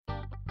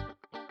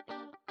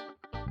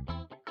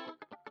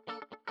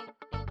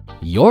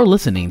You're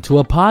listening to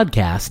a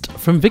podcast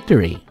from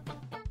Victory.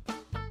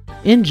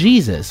 In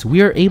Jesus,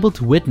 we are able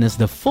to witness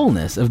the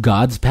fullness of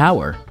God's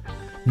power.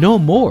 Know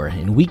more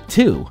in Week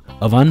 2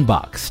 of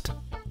Unboxed.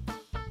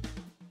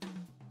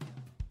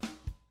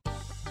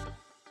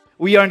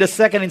 We are in the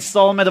second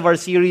installment of our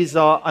series,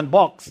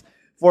 Unboxed,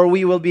 for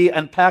we will be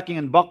unpacking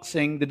and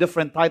unboxing the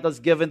different titles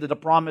given to the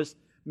promised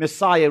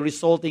Messiah,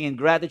 resulting in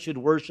gratitude,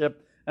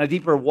 worship, and a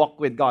deeper walk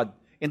with God.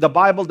 In the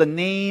Bible, the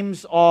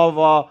names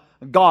of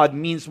God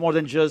means more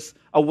than just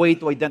a way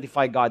to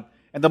identify God.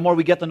 And the more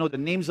we get to know the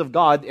names of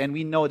God, and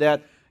we know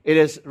that it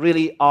is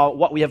really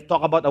what we have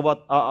talked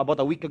about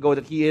a week ago,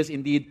 that He is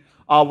indeed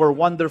our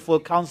wonderful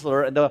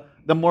counselor. And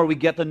the more we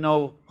get to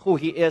know who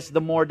He is,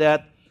 the more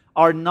that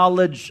our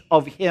knowledge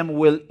of Him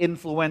will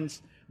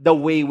influence the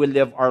way we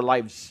live our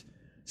lives.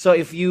 So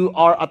if you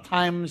are at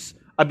times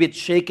a bit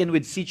shaken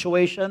with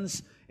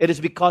situations, it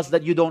is because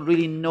that you don't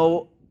really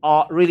know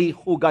really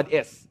who God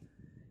is.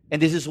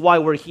 And this is why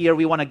we're here.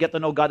 We want to get to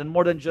know God. And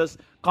more than just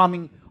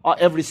coming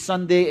every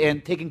Sunday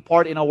and taking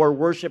part in our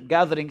worship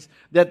gatherings,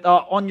 that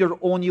on your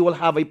own you will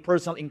have a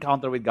personal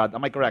encounter with God.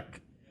 Am I correct?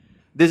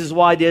 This is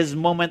why this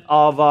moment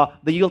of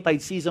the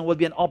Yuletide season will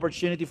be an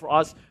opportunity for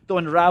us to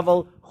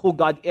unravel who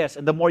God is.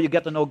 And the more you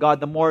get to know God,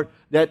 the more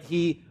that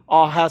He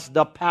has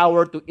the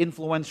power to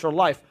influence your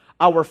life.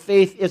 Our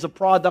faith is a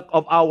product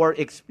of our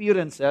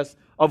experiences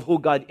of who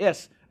God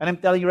is. And I'm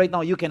telling you right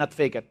now, you cannot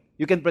fake it.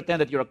 You can pretend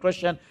that you're a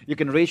Christian. You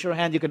can raise your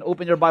hand. You can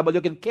open your Bible.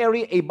 You can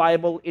carry a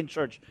Bible in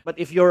church. But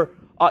if your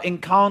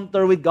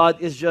encounter with God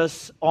is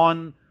just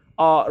on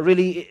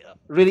really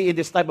in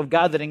this type of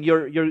gathering,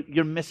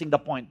 you're missing the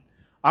point.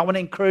 I want to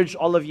encourage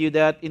all of you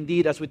that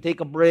indeed, as we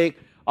take a break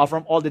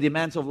from all the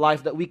demands of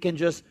life, that we can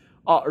just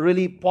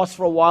really pause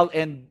for a while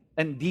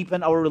and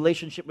deepen our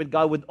relationship with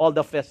God with all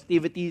the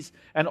festivities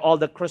and all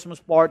the Christmas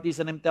parties.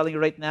 And I'm telling you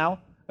right now,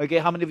 okay,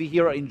 how many of you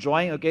here are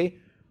enjoying, okay,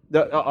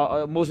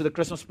 most of the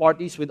Christmas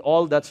parties with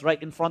all that's right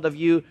in front of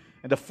you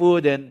and the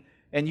food, and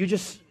you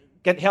just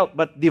can't help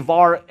but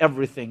devour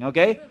everything,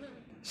 okay?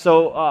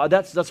 So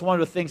that's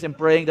one of the things I'm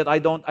praying, that I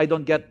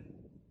don't get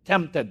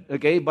tempted,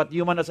 okay? But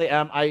human as I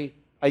am,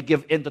 I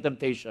give in to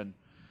temptation,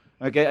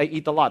 okay? I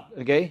eat a lot,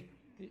 okay?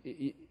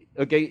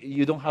 Okay,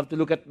 you don't have to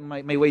look at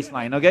my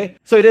waistline, okay?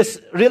 So it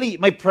is really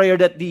my prayer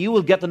that you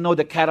will get to know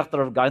the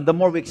character of God. And the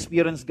more we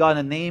experience God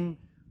and name,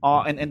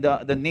 and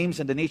the names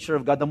and the nature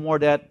of God, the more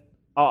that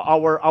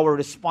our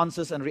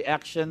responses and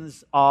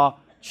reactions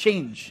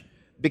change.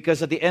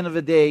 Because at the end of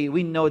the day,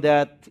 we know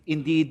that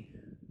indeed,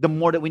 the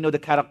more that we know the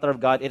character of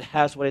God, it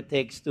has what it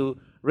takes to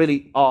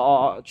really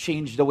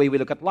change the way we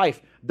look at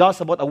life. Thus,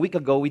 about a week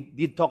ago, we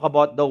did talk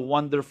about the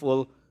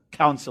wonderful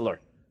counselor.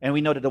 And we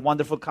know that the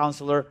wonderful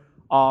counselor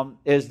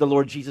is the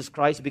Lord Jesus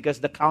Christ, because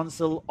the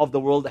counsel of the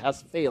world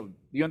has failed.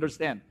 Do you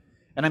understand?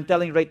 And I'm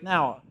telling you right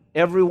now,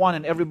 everyone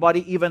and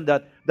everybody, even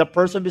the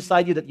person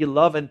beside you that you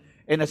love and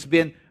has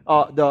been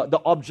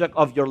the object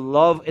of your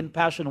love and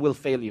passion, will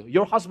fail you.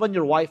 Your husband,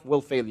 your wife will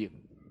fail you.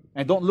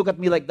 And don't look at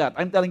me like that.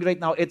 I'm telling you right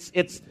now, it's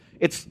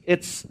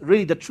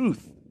really the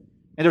truth.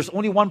 And there's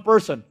only one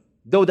person.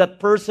 Though that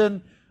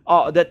person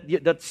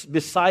that's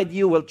beside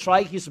you will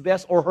try his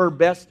best or her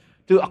best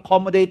to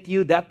accommodate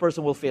you, that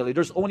person will fail you.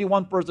 There's only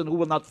one person who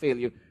will not fail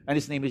you, and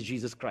His name is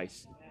Jesus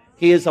Christ.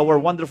 He is our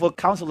wonderful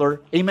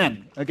counselor.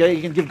 Amen. Okay,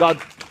 you can give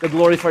God the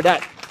glory for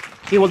that.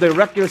 He will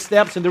direct your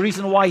steps, and the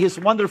reason why He's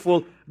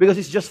wonderful, because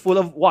He's just full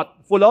of what?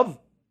 Full of?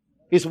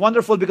 He's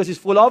wonderful because He's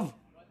full of?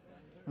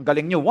 Ang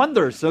galing nyo,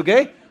 wonders,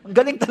 okay? Ang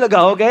galing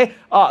talaga, okay?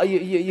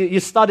 You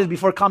studied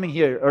before coming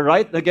here, all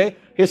right? Okay?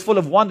 He's full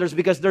of wonders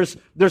because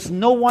there's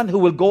no one who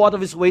will go out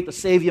of his way to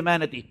save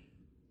humanity.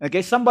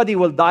 Okay? Somebody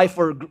will die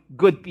for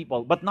good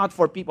people, but not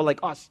for people like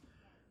us.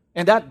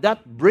 And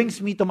that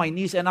brings me to my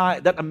knees, and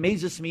that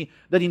amazes me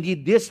that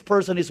indeed this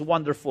person is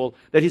wonderful,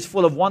 that He's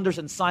full of wonders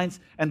and signs,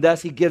 and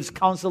thus He gives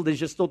counsel that is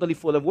just totally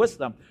full of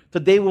wisdom.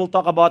 Today we'll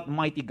talk about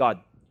mighty God.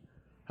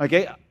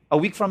 Okay? A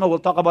week from now we'll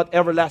talk about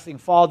everlasting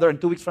Father, and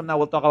 2 weeks from now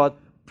we'll talk about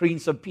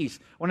Prince of Peace.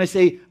 When I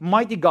say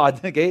mighty God,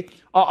 okay,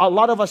 a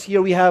lot of us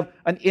here, we have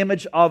an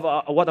image of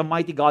what a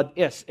mighty God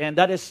is, and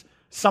that is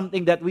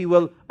something that we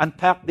will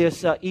unpack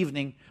this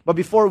evening. But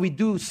before we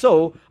do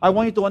so, I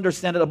want you to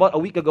understand that about a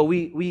week ago,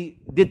 we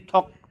did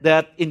talk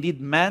that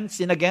indeed man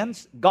sinned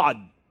against God.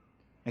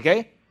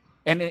 Okay?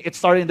 And it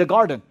started in the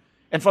garden.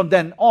 And from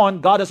then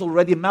on, God has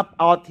already mapped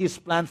out His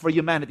plan for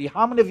humanity.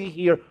 How many of you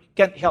here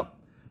can't help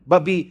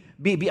but be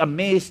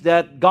amazed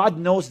that God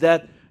knows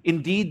that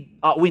indeed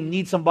we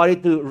need somebody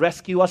to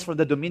rescue us from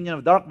the dominion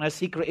of darkness?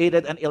 He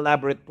created an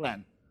elaborate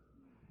plan.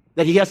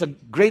 That He has a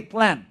great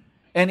plan.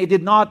 And it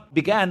did not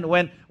begin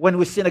when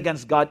we sin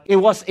against God. It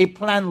was a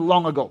plan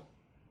long ago.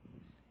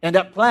 And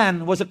that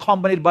plan was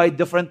accompanied by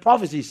different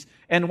prophecies.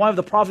 And one of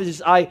the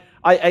prophecies I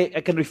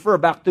can refer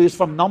back to is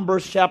from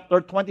Numbers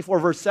chapter 24,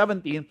 verse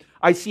 17.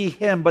 I see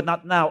Him, but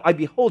not now. I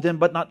behold Him,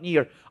 but not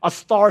near. A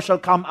star shall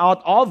come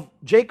out of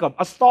Jacob.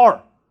 A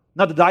star.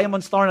 Not the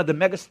diamond star, not the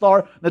mega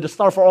star, not the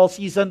star for all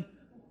season.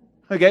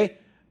 Okay?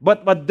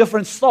 But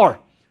different star.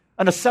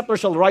 And a scepter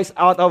shall rise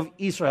out of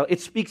Israel. It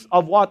speaks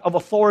of what? Of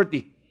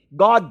authority.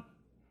 God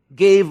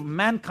gave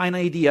mankind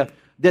an idea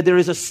that there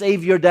is a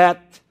Savior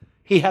that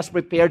He has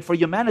prepared for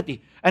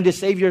humanity. And this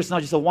Savior is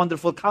not just a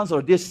wonderful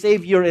counselor. This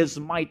Savior is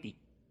mighty.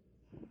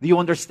 Do you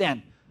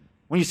understand?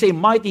 When you say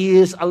mighty, He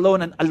is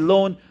alone and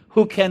alone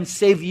who can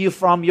save you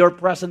from your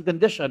present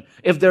condition.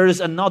 If there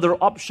is another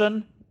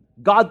option,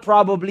 God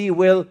probably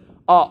will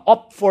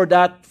opt for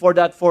that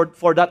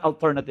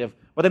alternative.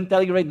 But I'm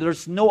telling you right,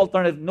 there's no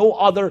alternative, no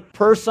other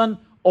person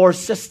or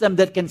system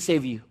that can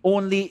save you.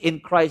 Only in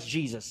Christ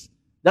Jesus.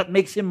 That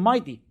makes Him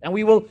mighty. And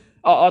we will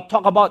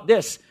talk about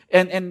this.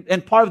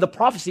 And part of the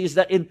prophecy is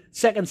that in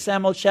 2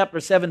 Samuel chapter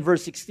 7,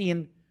 verse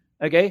 16,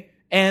 okay,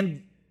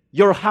 and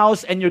your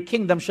house and your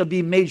kingdom shall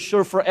be made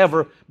sure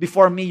forever.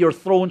 Before me, your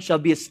throne shall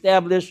be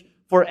established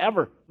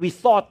forever. We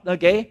thought,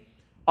 okay,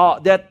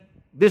 that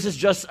this is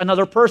just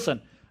another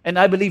person. And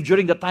I believe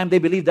during the time they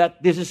believed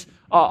that this is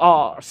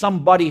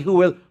somebody who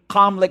will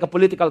come like a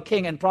political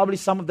king. And probably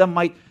some of them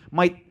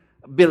might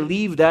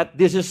believe that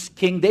this is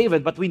King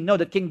David. But we know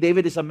that King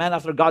David is a man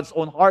after God's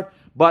own heart.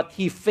 But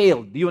he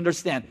failed. Do you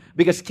understand?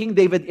 Because King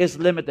David is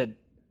limited.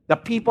 The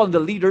people and the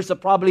leaders that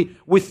probably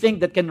we think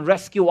that can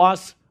rescue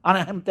us. And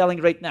I'm telling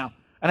you right now.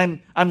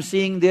 And I'm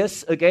seeing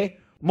this, okay?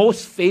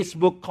 Most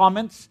Facebook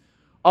comments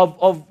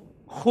of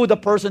who the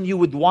person you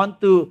would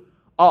want to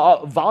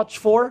vouch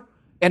for.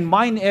 And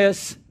mine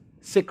is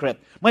secret.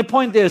 My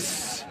point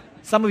is,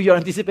 some of you are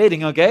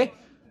anticipating, okay?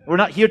 We're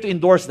not here to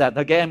endorse that,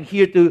 okay? I'm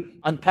here to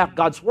unpack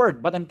God's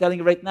Word. But I'm telling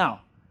you right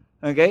now,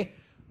 okay?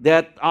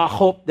 That I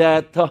hope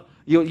that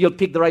you'll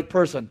pick the right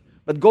person.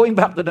 But going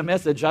back to the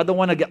message, I don't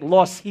want to get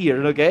lost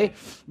here, okay?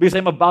 Because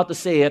I'm about to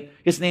say it.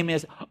 His name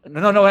is...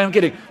 No, I'm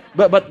kidding.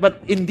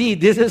 But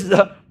indeed, this is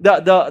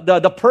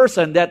the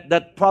person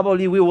that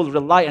probably we will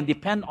rely and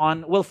depend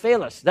on will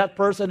fail us. That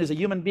person is a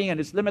human being and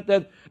is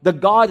limited. The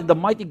God, the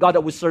mighty God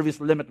that we serve is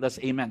limitless.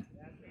 Amen.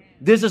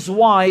 This is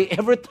why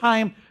every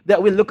time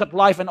that we look at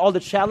life and all the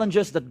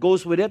challenges that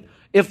goes with it,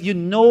 if you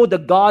know the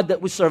God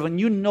that we serve and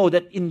you know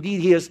that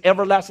indeed He is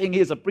everlasting, He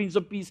is a Prince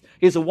of Peace,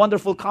 He is a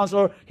wonderful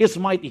counselor, He is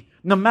mighty.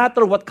 No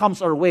matter what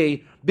comes our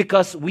way,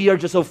 because we are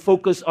just so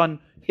focused on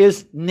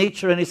His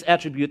nature and His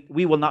attribute,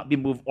 we will not be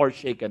moved or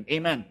shaken.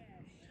 Amen.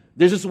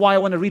 This is why I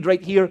want to read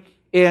right here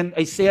in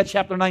Isaiah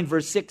chapter 9,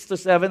 verse 6 to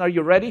 7. Are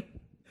you ready?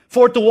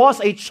 For to us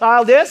a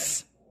child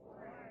is,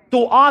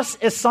 to us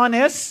a son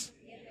is,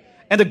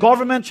 and the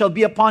government shall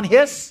be upon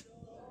His,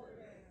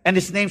 and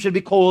His name shall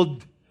be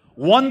called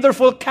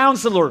Wonderful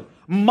Counselor,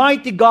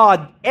 Mighty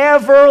God,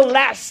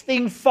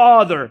 Everlasting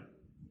Father,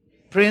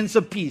 Prince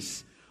of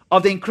Peace.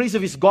 Of the increase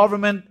of His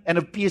government and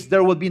of peace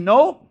there will be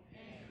no,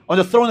 on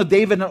the throne of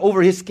David and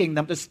over His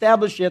kingdom, to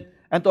establish it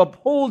and to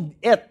uphold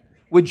it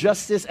with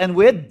justice and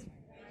with,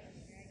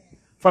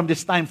 from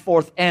this time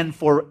forth and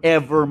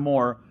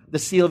forevermore. The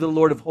seal of the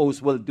Lord of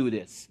hosts will do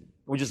this.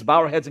 We just bow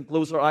our heads and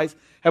close our eyes.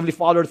 Heavenly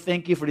Father,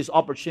 thank You for this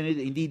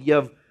opportunity. Indeed, You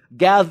have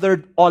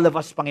gathered all of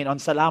us,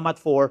 Panginoon. Salamat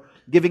for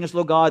giving us,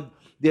 Lord God,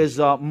 this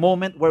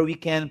moment where we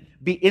can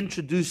be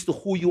introduced to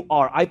who You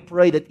are. I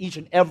pray that each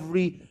and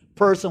every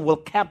person will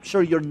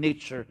capture Your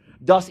nature.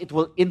 Thus, it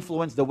will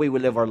influence the way we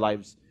live our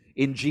lives.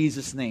 In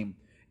Jesus' name,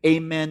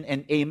 amen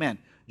and amen.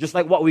 Just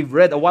like what we've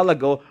read a while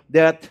ago,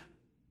 that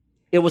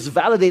it was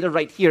validated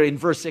right here in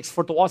verse 6.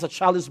 For to us a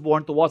child is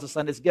born, to us a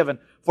son is given.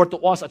 For to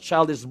us a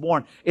child is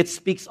born. It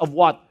speaks of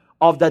what?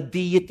 Of the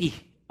deity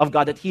of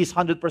God, that He is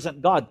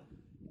 100% God.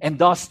 And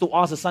thus to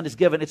us a son is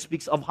given. It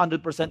speaks of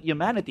 100%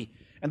 humanity.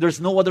 And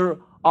there's no other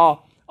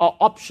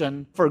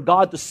option for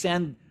God to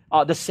send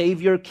the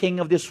Savior, King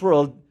of this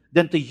world,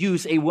 than to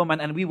use a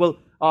woman. And we will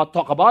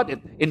talk about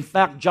it. In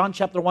fact, John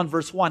chapter 1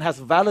 verse 1 has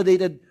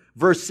validated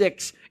verse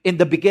 6. In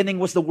the beginning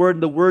was the Word,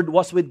 and the Word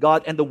was with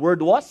God, and the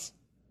Word was...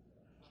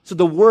 So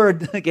the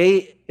Word,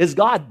 okay, is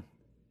God.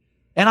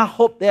 And I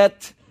hope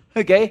that,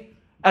 okay,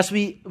 as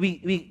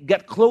we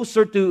get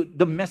closer to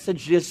the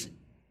message this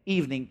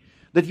evening,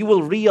 that you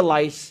will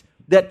realize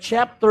that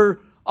chapter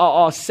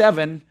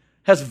 7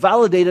 has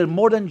validated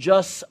more than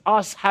just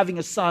us having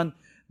a son,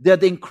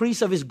 that the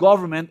increase of His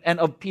government and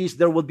of peace,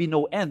 there will be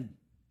no end.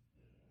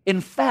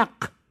 In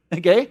fact,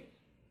 okay,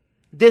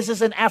 this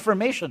is an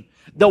affirmation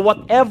that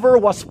whatever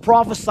was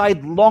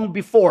prophesied long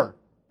before,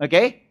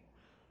 okay,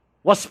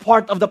 was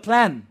part of the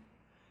plan.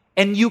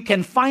 And you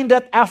can find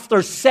that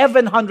after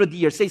 700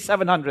 years. Say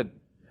 700.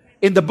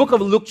 In the book of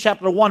Luke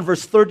chapter 1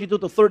 verse 32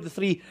 to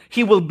 33,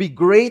 He will be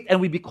great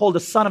and will be called the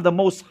Son of the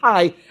Most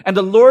High. And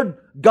the Lord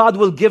God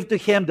will give to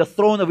Him the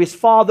throne of His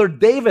father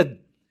David.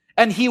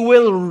 And He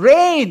will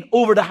reign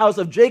over the house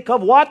of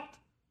Jacob. What?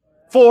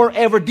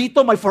 Forever.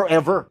 Dito my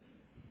forever.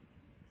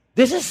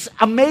 This is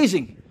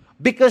amazing.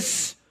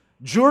 Because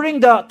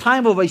during the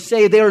time of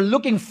Isaiah, they are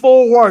looking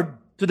forward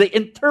to the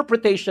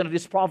interpretation of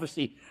this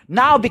prophecy.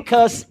 Now,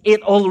 because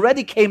it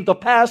already came to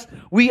pass,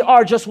 we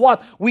are just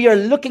what? We are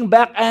looking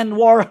back and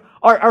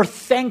are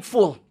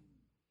thankful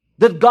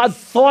that God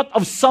thought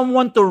of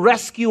someone to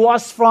rescue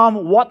us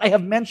from what I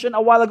have mentioned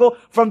a while ago,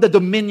 from the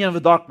dominion of the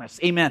darkness.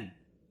 Amen.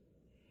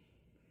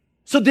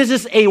 So this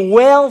is a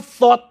well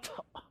thought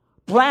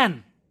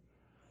plan.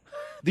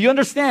 Do you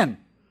understand?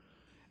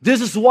 This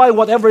is why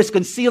whatever is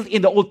concealed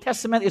in the Old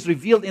Testament is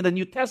revealed in the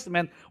New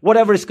Testament.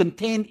 Whatever is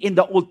contained in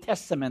the Old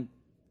Testament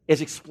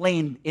is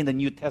explained in the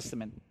New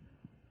Testament.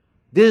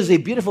 This is a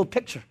beautiful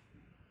picture.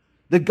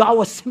 That God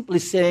was simply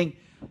saying,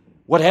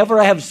 whatever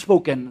I have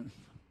spoken,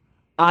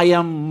 I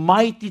am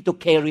mighty to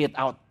carry it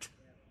out.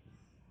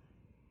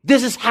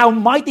 This is how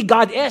mighty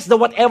God is, that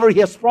whatever He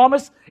has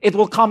promised, it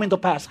will come into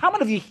pass. How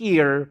many of you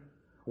here,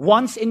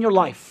 once in your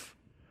life,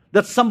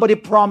 that somebody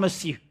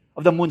promised you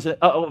of the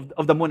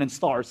moon and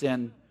stars,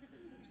 and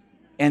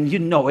you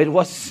know it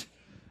was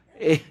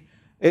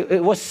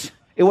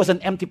an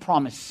empty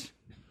promise?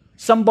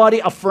 Somebody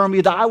affirmed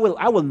you that I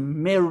will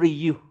marry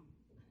you.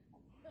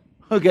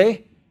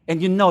 Okay?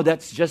 And you know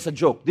that's just a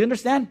joke. Do you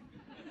understand?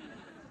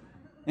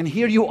 And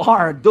here you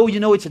are, though you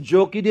know it's a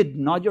joke, you did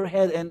nod your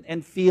head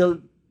and feel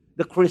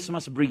the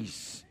Christmas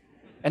breeze.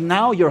 And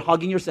now you're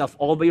hugging yourself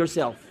all by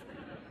yourself.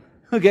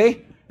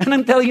 Okay? And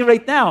I'm telling you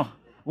right now,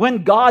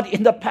 when God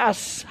in the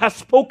past has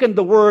spoken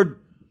the word,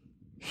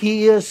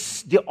 He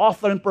is the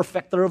author and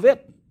perfecter of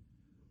it.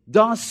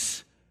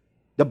 Thus,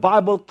 the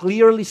Bible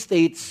clearly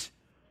states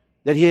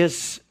that He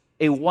is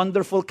a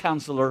wonderful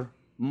counselor,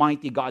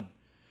 mighty God.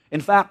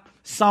 In fact,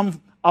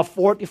 Psalm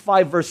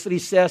 45 verse 3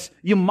 says,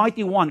 "You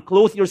mighty one,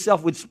 clothe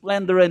yourself with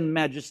splendor and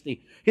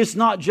majesty." He's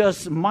not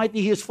just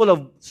mighty, He is full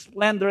of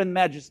splendor and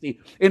majesty.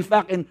 In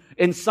fact,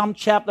 in Psalm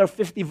chapter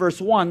 50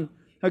 verse 1,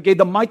 okay,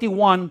 the mighty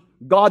one,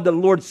 God the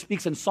Lord,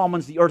 speaks and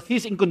summons the earth.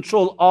 He's in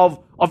control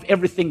of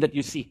everything that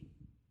you see.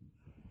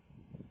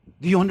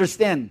 Do you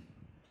understand?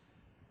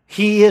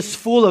 He is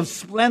full of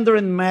splendor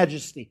and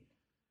majesty.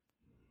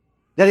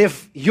 That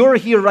if you're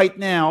here right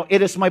now,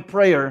 it is my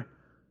prayer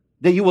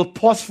that you will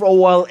pause for a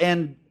while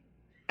and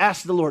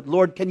ask the Lord,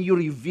 Lord, can you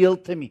reveal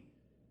to me?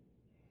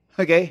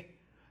 Okay?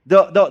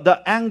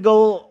 The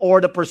angle or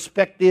the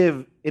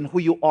perspective in who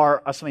you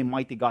are as my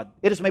mighty God.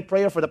 It is my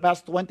prayer for the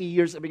past 20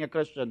 years of being a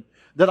Christian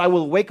that I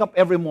will wake up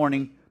every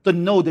morning to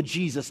know the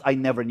Jesus I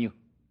never knew.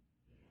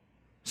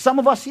 Some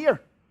of us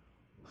here,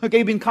 okay,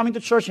 you've been coming to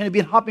church and you've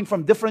been hopping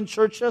from different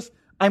churches.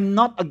 I'm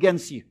not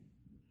against you.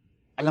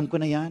 Alam ko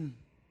na yan.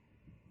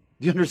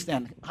 Do you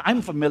understand?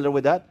 I'm familiar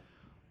with that.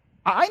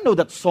 I know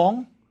that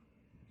song,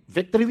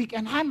 Victory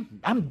Weekend.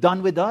 I'm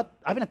done with that.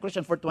 I've been a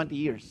Christian for 20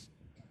 years.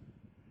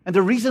 And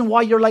the reason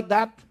why you're like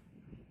that,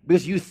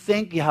 because you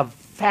think you have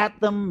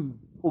fathomed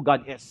who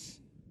God is.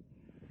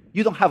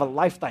 You don't have a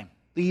lifetime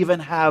to even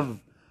have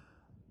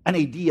an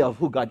idea of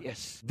who God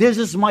is. This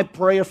is my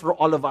prayer for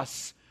all of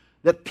us,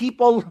 that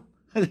people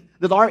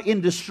that are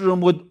in this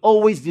room would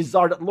always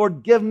desire that,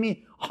 Lord, give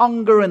me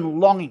hunger and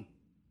longing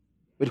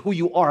with who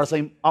you are as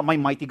my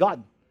mighty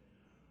God.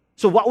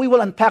 So what we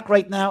will unpack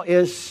right now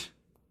is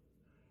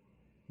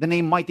the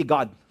name mighty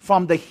God,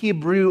 from the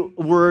Hebrew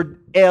word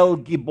El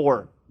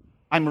Gibor.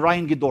 I'm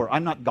Ryan Gidor.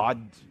 I'm not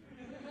God.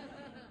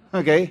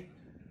 Okay?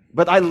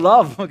 But I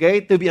love, okay,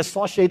 to be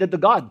associated to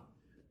God.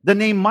 The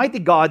name mighty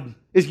God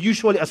is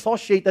usually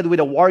associated with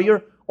a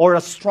warrior or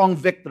a strong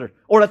victor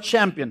or a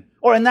champion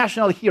or a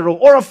national hero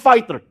or a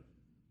fighter.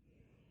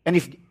 And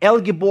if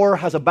El Gibor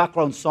has a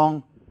background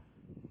song,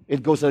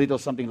 it goes a little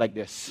something like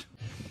this.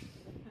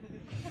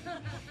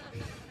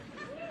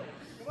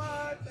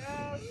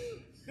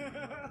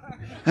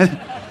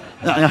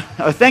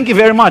 Thank you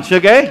very much,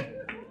 okay?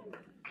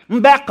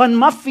 Back on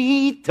my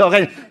feet.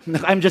 Okay,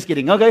 I'm just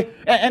kidding, okay?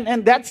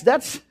 And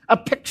that's a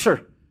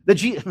picture.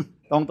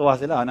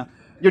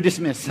 You're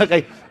dismissed,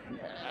 okay?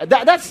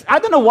 That's I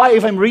don't know why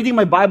if I'm reading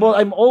my Bible,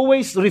 I'm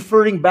always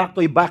referring back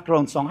to a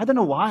background song. I don't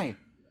know why.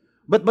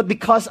 But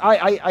because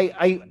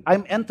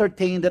I'm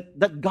entertained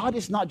that God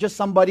is not just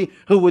somebody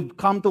who would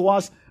come to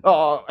us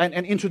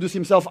and introduce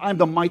Himself, I'm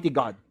the mighty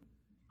God.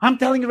 I'm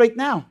telling you right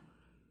now,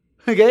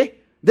 okay?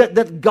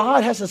 That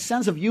God has a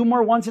sense of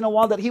humor once in a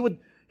while, that He would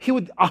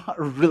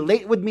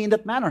relate with me in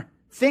that manner.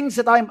 Things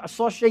that I'm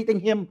associating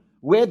Him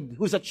with,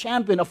 who's a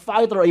champion, a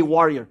fighter, a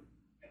warrior.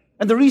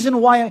 And the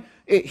reason why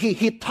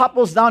he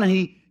topples down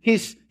and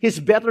he's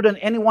better than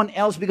anyone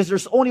else, because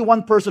there's only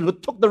one person who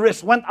took the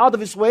risk, went out of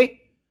his way,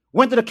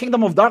 went to the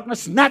kingdom of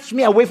darkness, snatched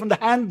me away from the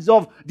hands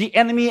of the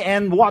enemy,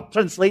 and what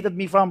translated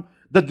me from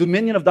the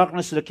dominion of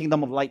darkness to the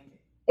kingdom of light.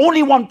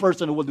 Only one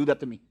person who will do that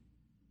to me.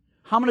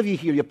 How many of you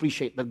here you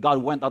appreciate that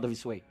God went out of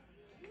His way?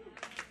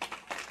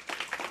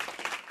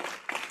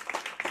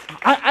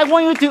 I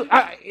want you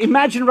to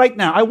imagine right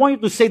now. I want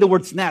you to say the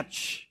word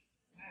snatch.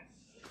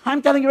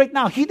 I'm telling you right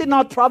now, He did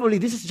not probably,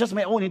 this is just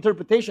my own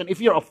interpretation.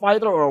 If you're a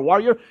fighter or a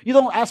warrior, you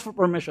don't ask for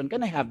permission.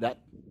 Can I have that?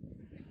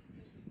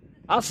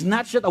 I'll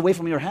snatch it away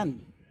from your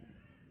hand.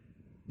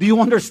 Do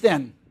you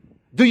understand?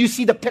 Do you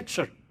see the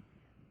picture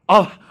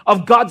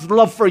of God's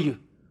love for you?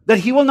 That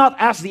He will not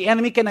ask the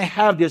enemy, can I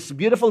have this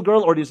beautiful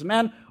girl or this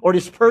man or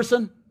this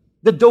person?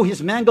 That though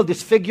he's mangled,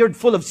 disfigured,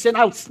 full of sin,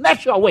 I'll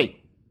snatch you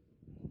away.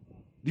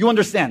 Do you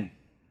understand?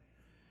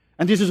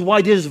 And this is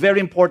why this is very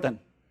important.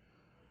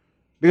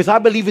 Because I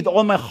believe with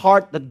all my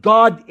heart that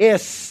God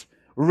is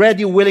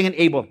ready, willing, and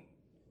able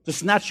to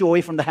snatch you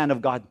away from the hand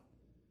of God.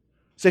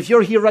 So if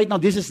you're here right now,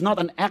 this is not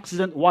an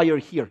accident why you're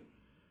here.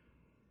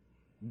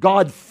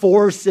 God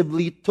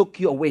forcibly took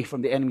you away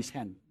from the enemy's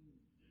hand.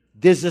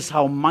 This is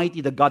how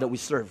mighty the God that we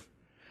serve.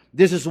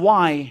 This is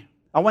why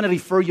I want to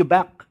refer you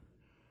back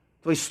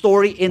to a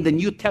story in the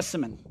New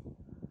Testament.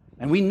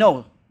 And we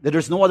know that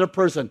there's no other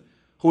person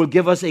who will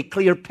give us a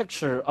clear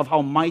picture of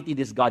how mighty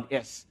this God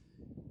is.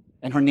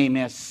 And her name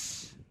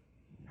is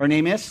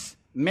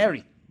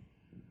Mary.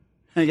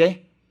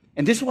 Okay?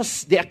 And this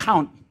was the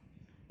account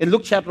in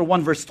Luke chapter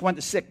 1, verse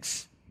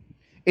 26.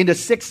 In the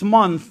 6th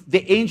month,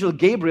 the angel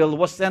Gabriel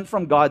was sent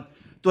from God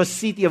to a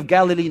city of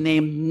Galilee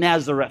named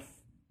Nazareth.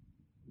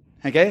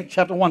 Okay?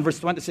 Chapter 1, verse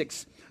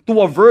 26.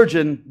 To a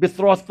virgin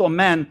betrothed to a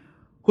man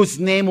whose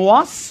name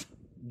was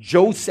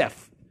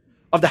Joseph,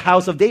 of the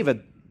house of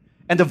David.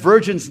 And the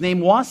virgin's name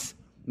was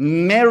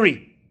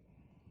Mary.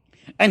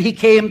 And he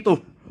came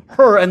to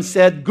her and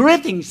said,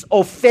 "Greetings,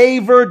 O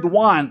favored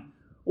one."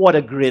 What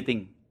a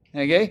greeting.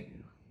 Okay?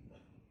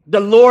 "The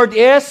Lord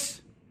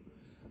is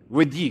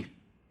with you."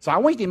 So I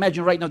want you to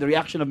imagine right now the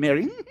reaction of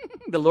Mary.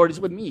 The Lord is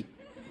with me.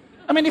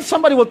 I mean, if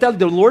somebody will tell you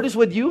the Lord is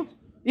with you,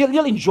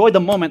 you'll enjoy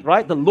the moment,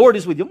 right? The Lord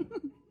is with you.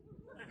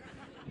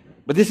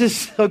 But this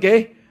is,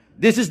 okay,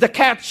 this is the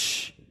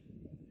catch.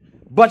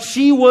 But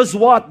she was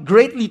what?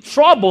 Greatly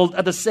troubled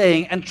at the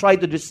saying and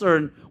tried to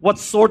discern what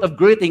sort of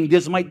greeting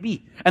this might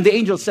be. And the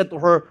angel said to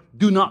her,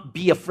 "Do not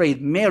be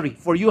afraid, Mary,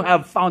 for you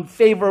have found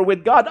favor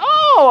with God."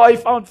 Oh, I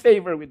found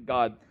favor with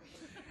God.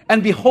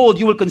 "And behold,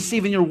 you will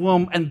conceive in your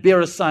womb and bear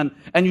a son,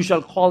 and you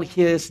shall call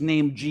his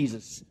name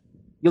Jesus."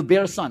 You'll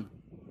bear a son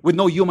with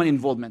no human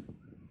involvement.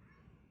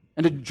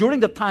 And during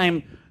the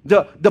time,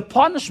 the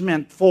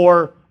punishment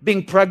for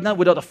being pregnant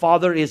without a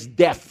father is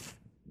death.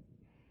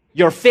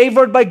 You're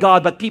favored by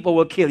God, but people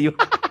will kill you.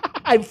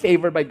 I'm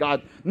favored by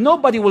God.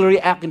 Nobody will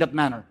react in that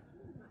manner.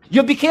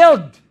 You'll be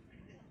killed.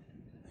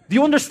 Do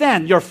you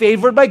understand? You're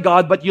favored by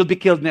God, but you'll be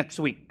killed next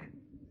week.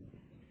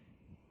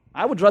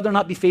 I would rather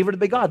not be favored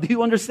by God. Do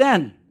you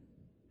understand?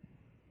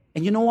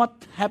 And you know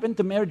what happened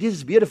to Mary? This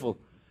is beautiful.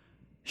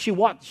 She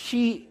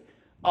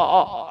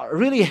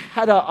really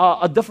had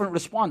a different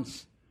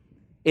response.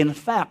 In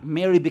fact,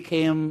 Mary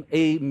became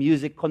a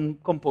music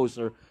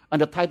composer,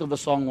 and the title of the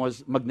song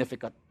was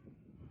Magnificat.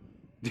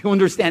 Do you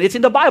understand? It's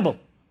in the Bible.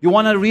 You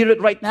want to read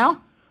it right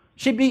now?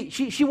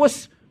 She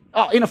was,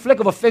 in a flick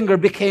of a finger,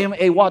 became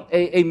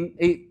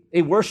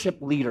a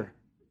worship leader.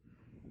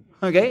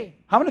 Okay?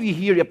 How many of you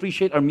here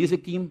appreciate our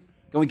music team?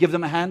 Can we give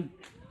them a hand?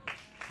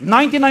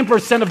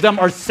 99% of them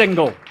are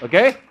single,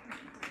 okay?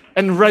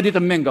 And ready to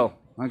mingle,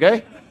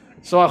 okay?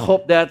 So I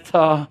hope that,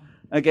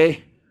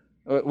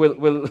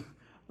 we'll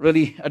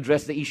really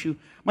address the issue.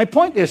 My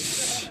point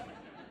is,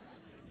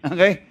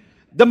 okay,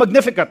 the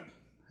Magnificat,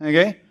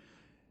 okay?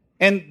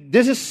 And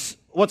this is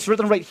what's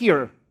written right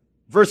here.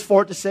 Verse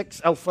 4 to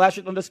 6. I'll flash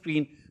it on the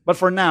screen. But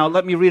for now,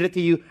 let me read it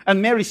to you.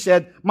 "And Mary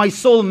said, My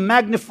soul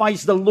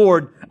magnifies the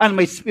Lord, and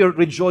my spirit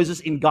rejoices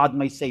in God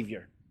my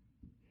Savior.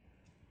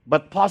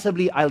 But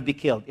possibly I'll be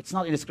killed." It's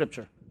not in the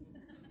scripture.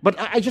 But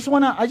I just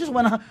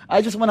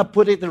wanna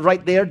put it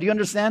right there. Do you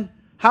understand?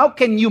 How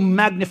can you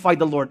magnify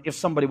the Lord if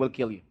somebody will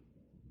kill you?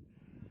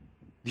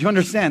 Do you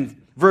understand?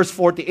 Verse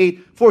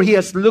 48, "For he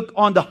has looked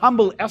on the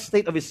humble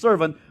estate of his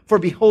servant. For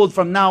behold,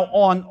 from now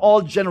on,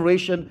 all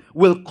generation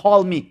will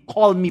call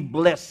me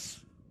blessed.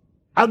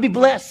 I'll be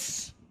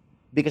blessed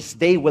because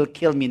they will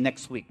kill me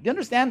next week." Do you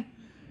understand?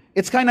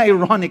 It's kind of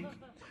ironic.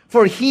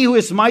 "For he who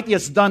is mighty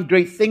has done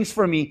great things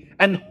for me,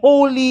 and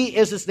holy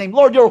is his name."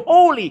 Lord, you're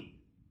holy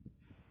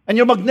and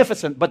you're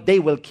magnificent, but they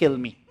will kill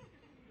me.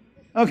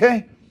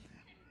 Okay?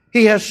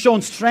 "He has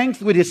shown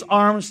strength with his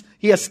arms.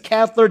 He has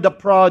scattered the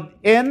proud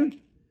in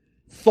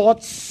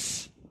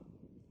thoughts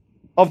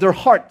of their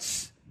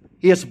hearts.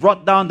 He has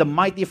brought down the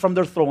mighty from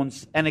their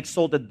thrones and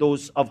exalted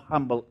those of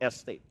humble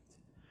estate.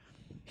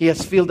 He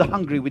has filled the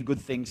hungry with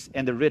good things,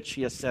 and the rich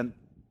he has sent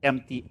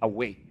empty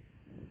away."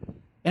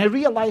 And I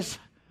realized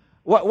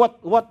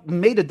what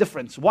made a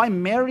difference. Why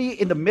Mary,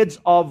 in the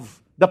midst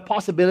of the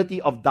possibility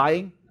of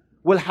dying,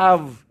 will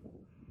have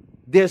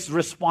this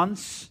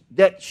response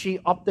that she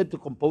opted to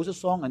compose a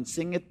song and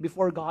sing it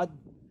before God.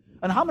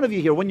 And how many of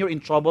you here, when you're in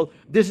trouble,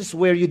 this is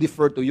where you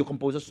defer to? You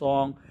compose a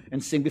song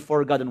and sing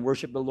before God and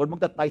worship the Lord.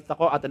 Magta-tithe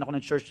ako, attend ako ng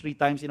church 3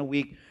 times in a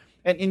week.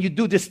 And you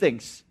do these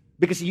things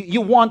because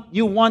you want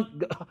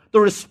to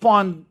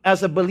respond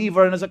as a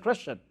believer and as a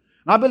Christian.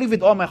 And I believe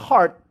with all my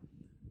heart,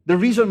 the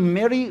reason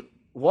Mary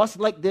was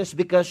like this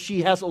because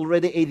she has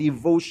already a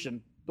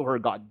devotion to her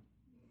God.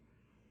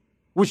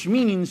 Which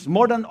means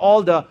more than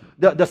all the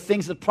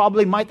things that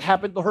probably might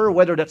happen to her,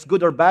 whether that's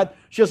good or bad,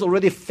 she has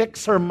already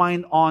fixed her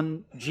mind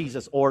on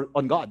Jesus or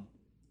on God.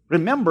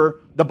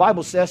 Remember, the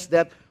Bible says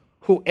that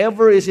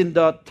whoever is in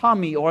the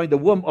tummy or in the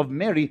womb of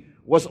Mary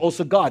was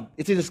also God.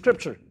 It's in the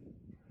scripture.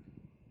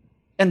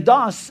 And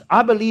thus,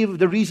 I believe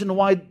the reason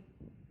why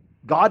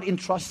God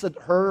entrusted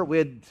her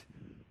with,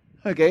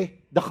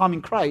 the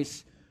coming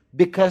Christ,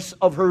 because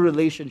of her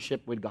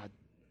relationship with God.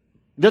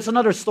 That's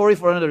another story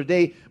for another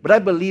day, but I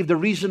believe the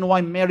reason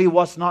why Mary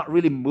was not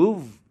really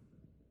moved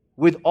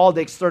with all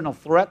the external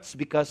threats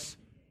because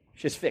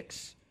she's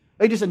fixed.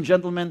 Ladies and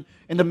gentlemen,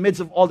 in the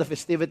midst of all the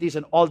festivities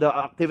and all the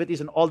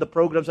activities and all the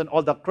programs and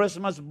all the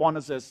Christmas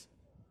bonuses,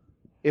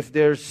 if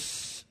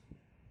there's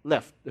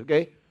left,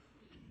 okay,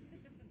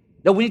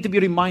 that we need to be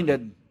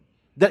reminded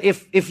that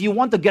if you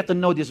want to get to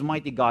know this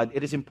mighty God,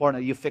 it is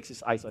important that you fix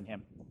His eyes on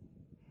Him.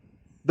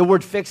 The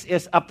word fix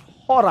is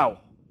abhorao,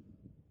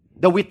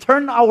 that we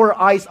turn our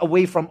eyes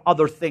away from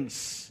other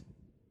things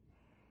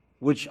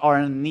which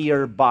are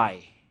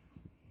nearby.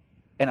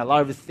 And a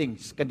lot of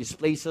things can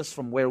displace us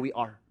from where we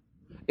are.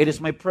 It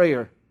is my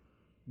prayer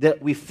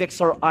that we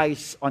fix our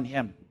eyes on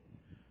Him.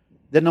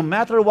 That no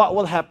matter what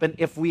will happen,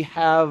 if we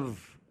have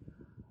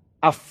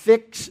a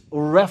fixed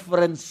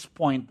reference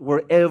point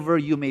wherever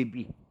you may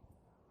be,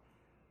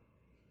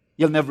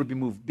 you'll never be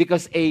moved.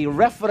 Because a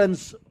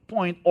reference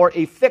point or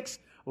a fixed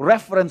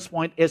reference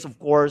point is, of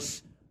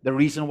course, the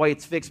reason why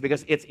it's fixed,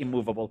 because it's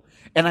immovable.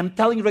 And I'm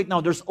telling you right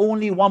now, there's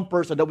only one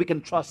person that we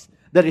can trust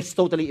that is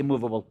totally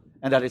immovable,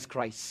 and that is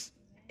Christ.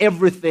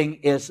 Everything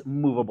is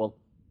movable.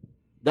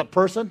 That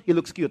person, he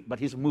looks cute, but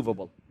he's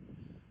movable.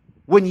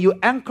 When you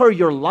anchor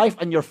your life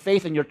and your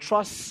faith and your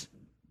trust,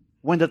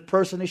 when that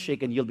person is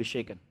shaken, you'll be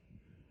shaken.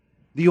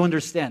 Do you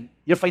understand?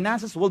 Your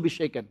finances will be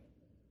shaken.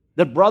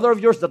 That brother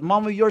of yours, that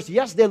mom of yours,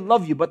 yes, they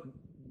love you, but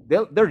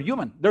they're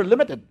human. They're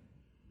limited.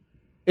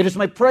 It is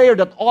my prayer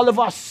that all of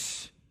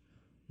us,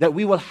 that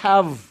we will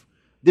have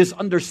this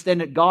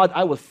understanding, God,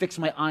 I will fix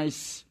my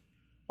eyes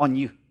on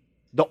you,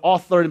 the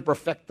author and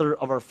perfecter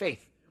of our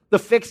faith. The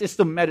fix is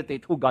to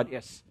meditate who God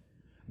is.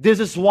 This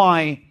is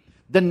why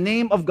the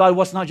name of God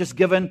was not just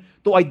given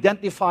to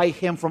identify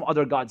Him from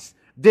other gods.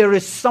 There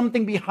is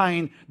something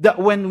behind that.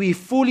 When we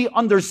fully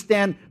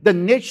understand the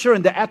nature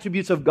and the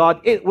attributes of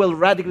God, it will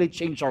radically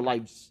change our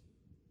lives.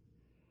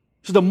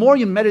 So the more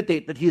you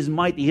meditate that He is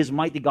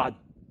mighty God,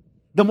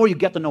 the more you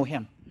get to know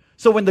Him.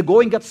 So when the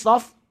going gets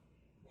tough,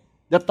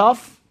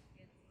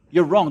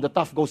 you're wrong. The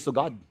tough goes to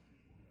God.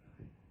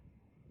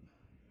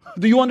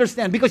 Do you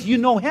understand? Because you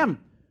know Him.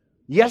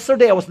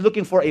 Yesterday, I was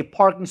looking for a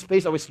parking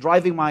space. I was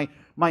driving my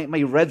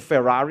red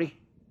Ferrari.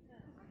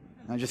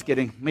 I'm just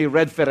kidding. My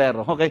red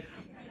Ferrero, okay?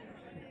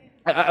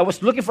 I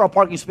was looking for a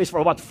parking space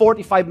for about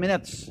 45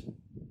 minutes.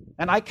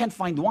 And I can't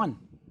find one.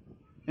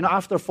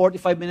 After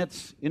 45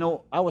 minutes,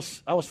 I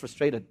was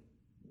frustrated.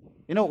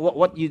 You know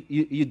what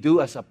you do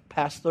as a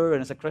pastor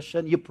and as a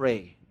Christian? You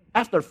pray.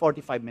 After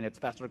 45 minutes,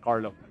 Pastor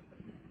Carlo.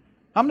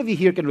 How many of you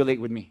here can relate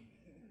with me?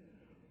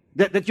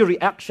 That your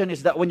reaction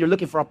is that when you're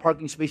looking for a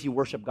parking space, you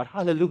worship God.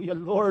 Hallelujah,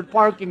 Lord,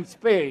 parking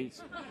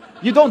space.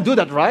 You don't do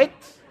that, right?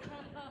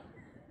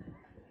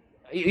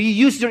 You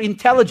use your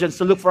intelligence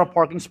to look for a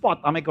parking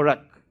spot. Am I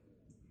correct?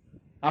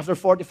 After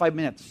 45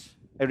 minutes,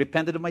 I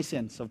repented of my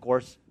sins, of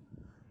course,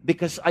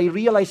 because I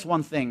realized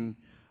one thing.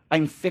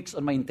 I'm fixed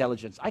on my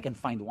intelligence. I can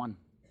find one.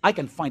 I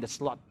can find a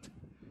slot.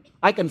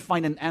 I can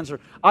find an answer.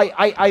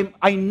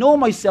 I know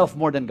myself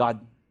more than God.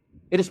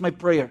 It is my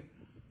prayer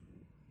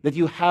that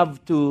you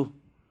have to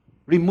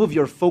remove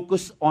your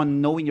focus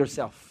on knowing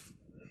yourself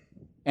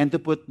and to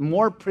put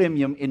more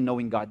premium in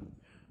knowing God.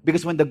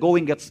 Because when the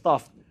going gets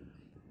tough,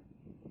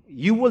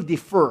 you will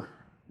defer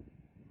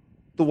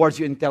towards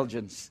your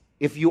intelligence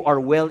if you are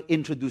well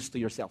introduced to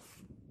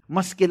yourself.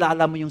 Mas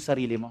kilala mo yung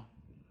sarili mo.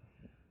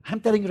 I'm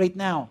telling you right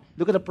now,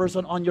 look at the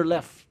person on your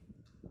left.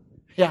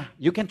 Yeah,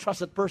 you can trust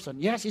that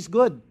person. Yes, he's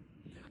good.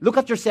 Look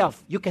at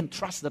yourself. You cannot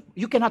trust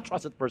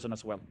that person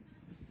as well.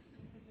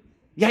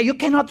 Yeah, you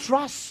cannot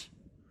trust.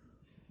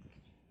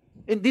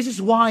 And this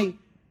is why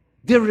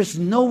there is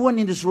no one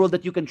in this world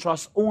that you can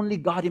trust, only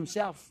God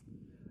Himself.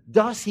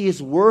 Thus, He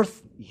is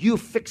worth you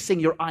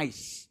fixing your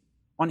eyes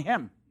on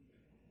Him.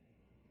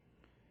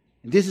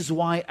 And this is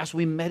why, as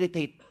we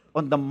meditate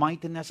on the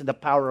mightiness and the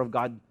power of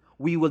God,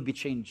 we will be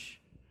changed.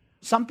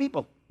 Some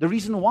people, the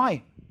reason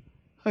why,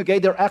 okay,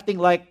 they're acting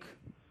like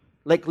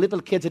little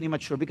kids and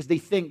immature because they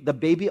think the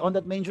baby on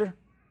that manger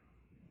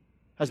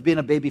has been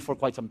a baby for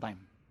quite some time.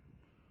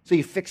 So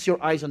you fix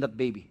your eyes on that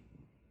baby.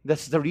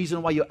 That's the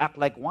reason why you act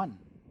like one.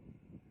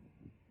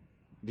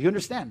 Do you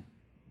understand?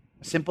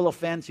 A simple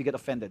offense, you get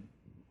offended.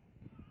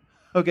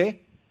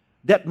 Okay?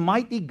 That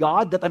mighty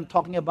God that I'm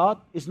talking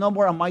about is no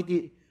more a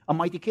mighty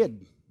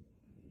kid.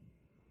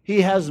 He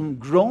has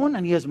grown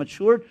and He has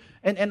matured.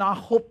 And I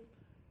hope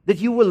that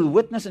you will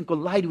witness and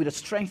collide with the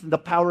strength and the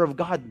power of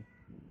God.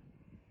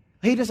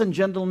 Ladies and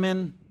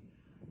gentlemen,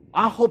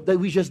 I hope that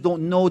we just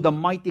don't know the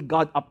mighty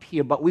God up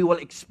here, but we will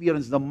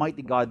experience the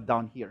mighty God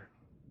down here.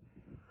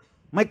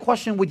 My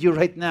question with you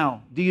right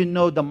now, do you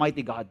know the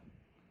mighty God?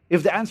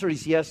 If the answer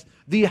is yes,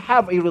 do you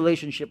have a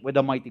relationship with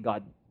the mighty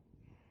God?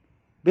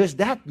 Because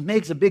that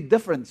makes a big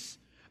difference.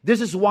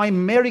 This is why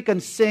Mary can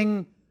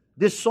sing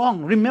this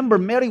song. Remember,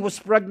 Mary was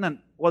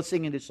pregnant while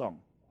singing this song.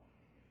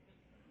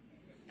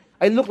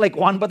 I look like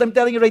one, but I'm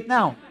telling you right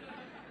now.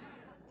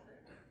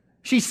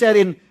 She said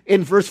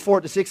in verse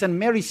 4 to 6, and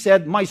Mary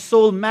said, my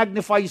soul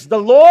magnifies the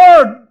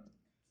Lord,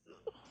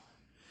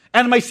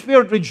 and my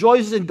spirit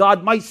rejoices in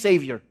God, my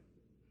Savior.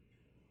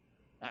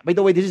 By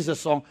the way, this is a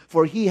song.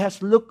 For He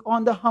has looked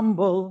on the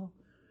humble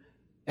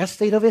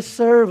estate of His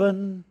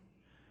servant.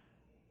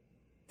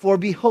 For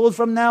behold,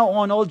 from now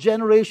on, all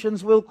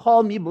generations will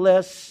call me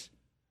blessed.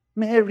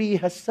 Mary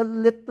has a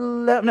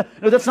little lamb.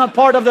 No, that's not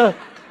part of the...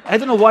 I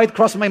don't know why it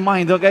crossed my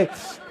mind, okay?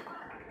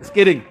 Just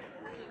kidding.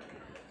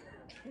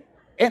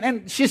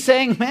 And she's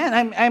saying,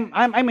 man,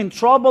 I'm in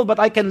trouble, but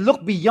I can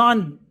look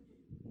beyond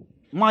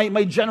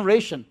my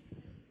generation.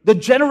 The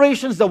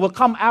generations that will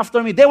come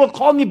after me, they will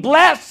call me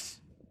blessed.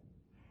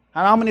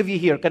 And how many of you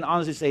here can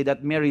honestly say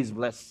that Mary is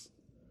blessed?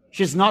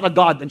 She's not a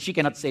God and she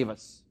cannot save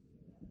us.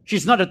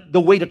 She's not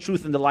the way, the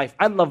truth, and the life.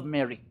 I love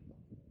Mary.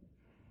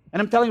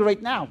 And I'm telling you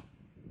right now,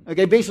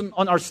 okay, based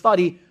on our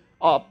study,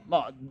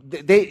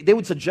 they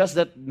would suggest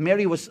that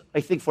Mary was, I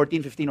think,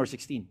 14, 15, or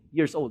 16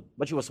 years old,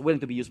 but she was willing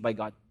to be used by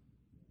God.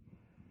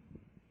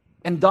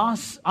 And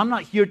thus, I'm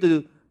not here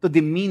to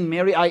demean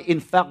Mary. I, in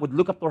fact, would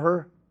look up to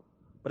her.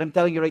 But I'm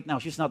telling you right now,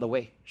 she's not the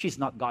way. She's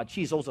not God.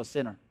 She's also a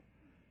sinner.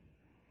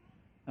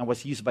 And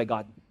was used by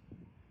God.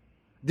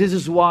 This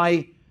is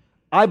why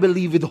I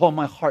believe with all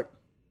my heart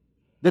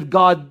that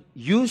God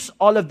used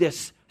all of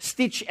this,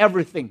 stitched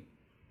everything,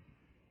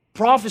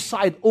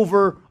 prophesied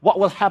over what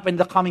will happen in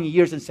the coming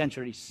years and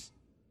centuries.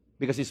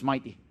 Because He's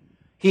mighty.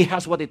 He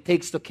has what it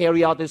takes to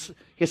carry out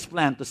His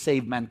plan to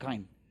save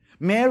mankind.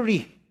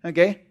 Mary,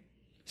 okay,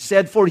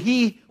 said, for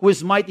He who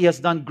is mighty has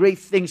done great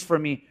things for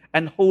me,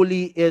 and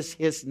holy is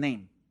His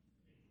name.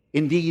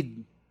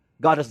 Indeed,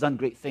 God has done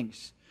great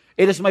things.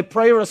 It is my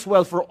prayer as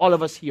well for all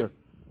of us here,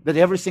 that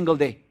every single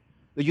day,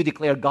 that you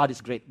declare God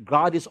is great,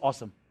 God is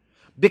awesome.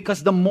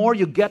 Because the more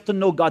you get to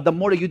know God, the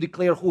more you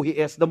declare who He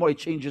is, the more it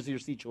changes your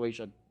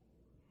situation.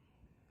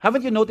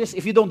 Haven't you noticed,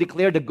 if you don't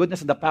declare the goodness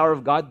and the power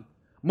of God,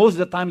 most of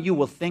the time you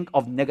will think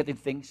of negative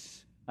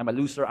things. I'm a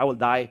loser, I will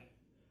die.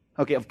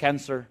 Okay, of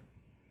cancer.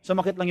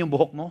 Sumakit lang yung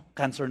buhok mo,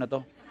 cancer na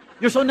to.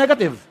 You're so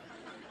negative.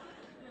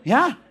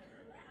 Yeah.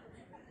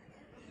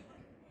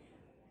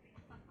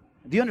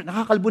 Do you know,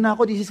 nakakalbo na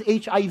ako, this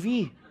is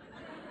HIV.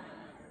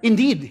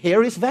 Indeed,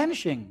 hair is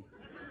vanishing.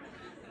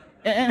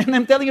 And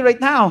I'm telling you right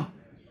now,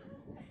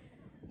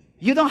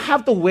 you don't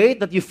have to wait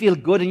that you feel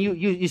good and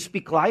you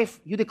speak life.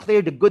 You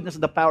declare the goodness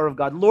and the power of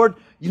God. Lord,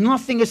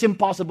 nothing is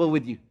impossible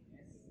with you.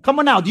 Come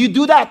on now, do you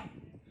do that?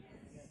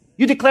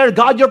 You declare,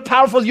 God, you're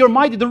powerful, you're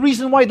mighty. The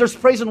reason why there's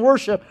praise and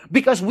worship,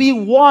 because we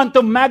want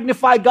to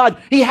magnify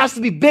God. He has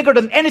to be bigger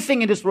than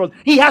anything in this world.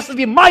 He has to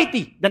be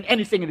mighty than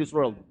anything in this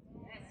world.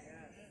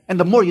 And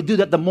the more you do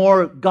that, the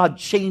more God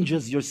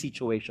changes your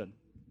situation.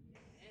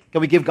 Can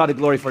we give God the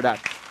glory for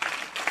that?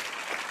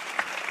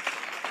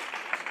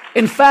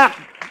 In fact,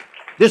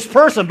 this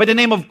person by the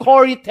name of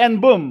Corrie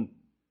ten Boom,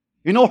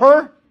 you know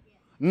her?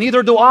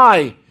 Neither do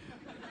I.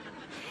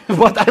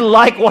 But I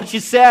like what she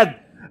said.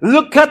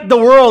 Look at the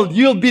world,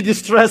 you'll be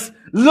distressed.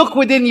 Look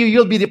within you,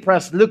 you'll be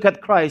depressed. Look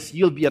at Christ,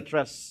 you'll be at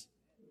rest.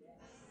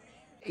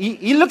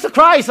 He looks at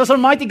Christ as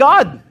Almighty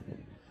God.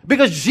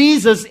 Because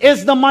Jesus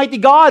is the mighty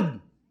God.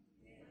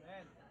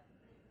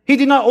 He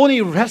did not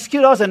only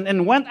rescue us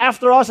and went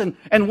after us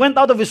and went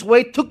out of His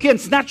way, took you and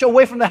snatched you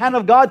away from the hand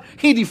of God.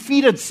 He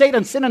defeated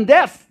Satan, sin, and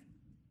death.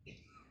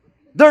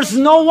 There's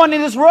no one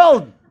in this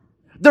world.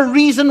 The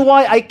reason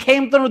why I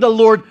came to know the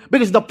Lord,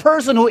 because the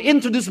person who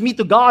introduced me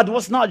to God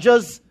was not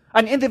just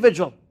an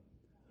individual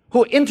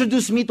who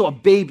introduced me to a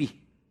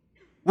baby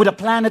with a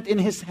planet in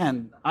his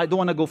hand. I don't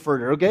want to go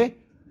further, okay?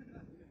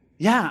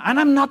 Yeah, and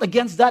I'm not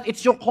against that.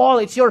 It's your call.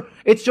 It's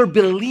your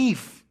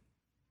belief.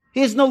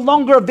 He is no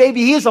longer a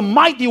baby. He is a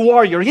mighty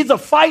warrior. He's a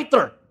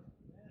fighter.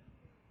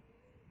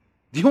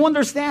 Do you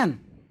understand?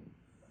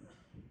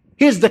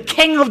 He is the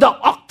king of the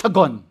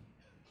octagon.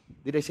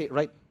 Did I say it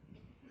right?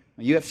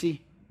 UFC?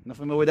 Not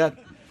familiar with that?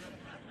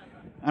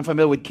 I'm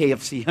familiar with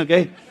KFC,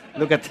 okay?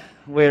 Look at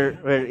where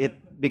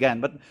it began.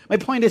 But my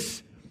point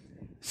is,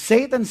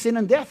 Satan, sin,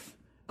 and death.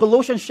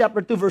 Colossians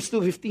chapter 2, verse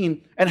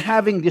 2:15, and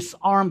having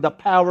disarmed the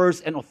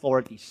powers and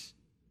authorities.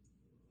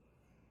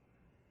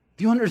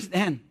 Do you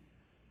understand?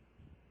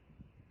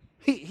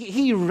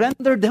 He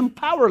rendered them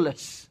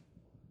powerless.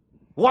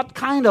 What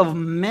kind of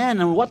man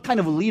and what kind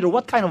of leader,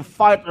 what kind of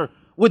fighter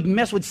would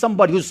mess with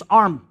somebody who's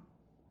armed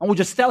and would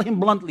just tell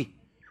him bluntly,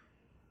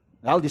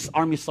 I'll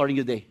disarm you starting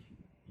today.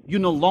 You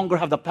no longer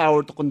have the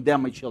power to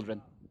condemn my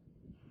children.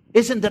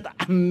 Isn't that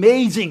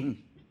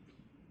amazing?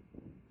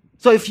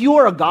 So if you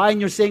are a guy and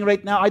you're saying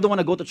right now, I don't want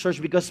to go to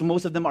church because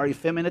most of them are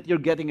effeminate, you're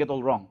getting it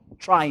all wrong.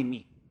 Try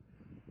me.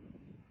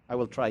 I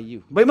will try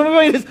you. Wait,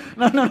 no,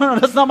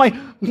 that's not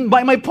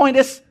my point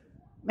is,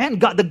 man,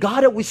 God, the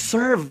God that we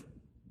serve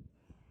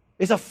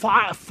is a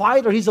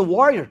fighter. He's a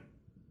warrior.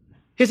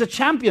 He's a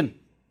champion.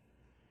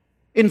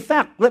 In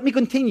fact, let me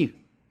continue.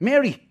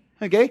 Mary,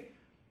 okay,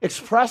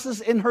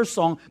 expresses in her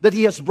song that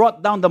He has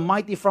brought down the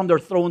mighty from their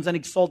thrones and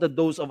exalted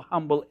those of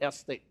humble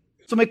estate.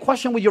 So my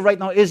question with you right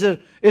now is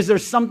there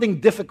something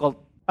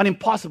difficult and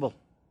impossible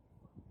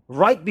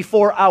right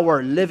before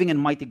our living and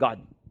mighty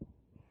God?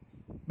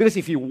 Because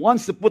if He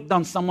wants to put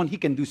down someone, He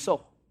can do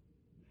so.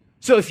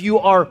 So if you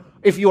are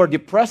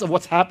depressed of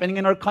what's happening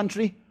in our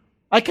country,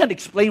 I can't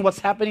explain what's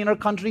happening in our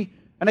country,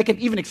 and I can't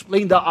even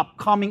explain the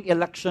upcoming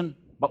election,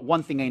 but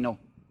one thing I know,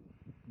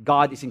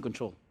 God is in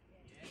control.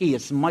 He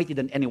is mightier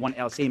than anyone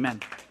else. Amen.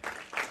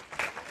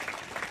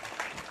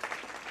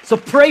 So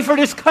pray for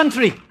this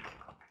country.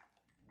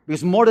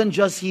 Because more than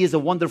just He is a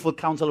wonderful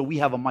counselor, we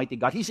have a mighty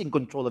God. He's in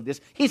control of this.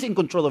 He's in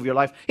control of your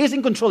life. He's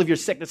in control of your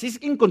sickness. He's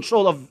in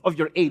control of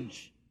your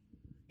age.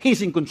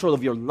 He's in control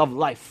of your love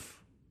life.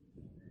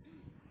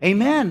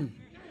 Amen.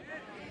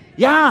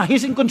 Yeah,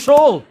 He's in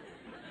control.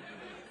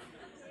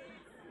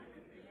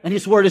 And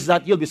His word is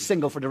that you'll be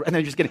single for the... And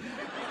I'm just kidding.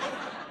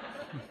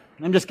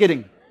 I'm just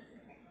kidding.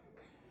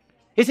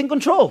 He's in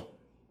control.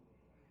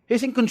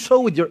 He's in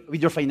control with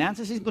your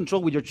finances. He's in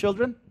control with your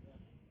children.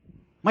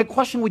 My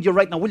question with you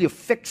right now, will you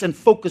fix and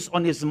focus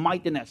on His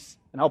mightiness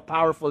and how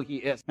powerful He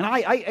is? And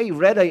I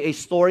read a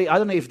story. I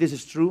don't know if this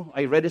is true.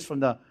 I read this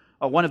from the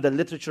one of the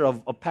literature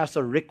of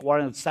Pastor Rick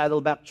Warren of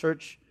Saddleback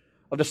Church,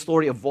 of the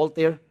story of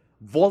Voltaire.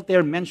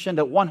 Voltaire mentioned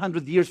that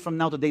 100 years from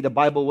now today, the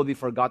Bible will be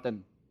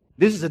forgotten.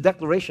 This is a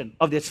declaration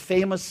of this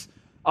famous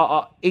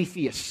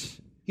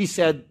atheist. He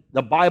said,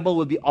 the Bible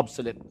will be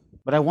obsolete.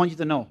 But I want you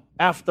to know,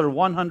 after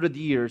 100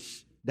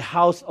 years, the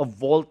house of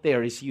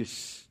Voltaire is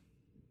used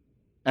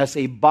as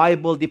a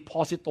Bible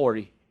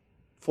depository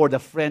for the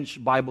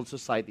French Bible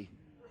Society.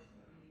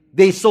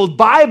 They sold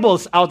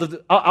Bibles out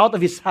of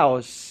his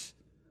house.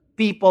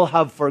 People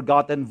have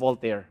forgotten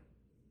Voltaire,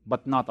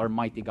 but not our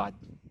mighty God.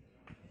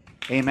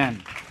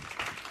 Amen.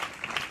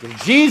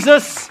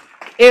 Jesus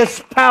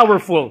is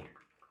powerful.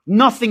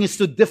 Nothing is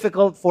too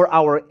difficult for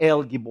our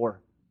El Gibor.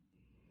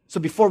 So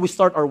before we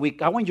start our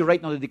week, I want you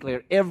right now to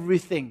declare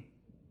everything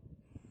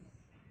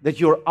that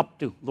you're up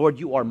to. Lord,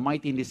 you are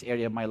mighty in this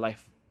area of my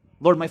life.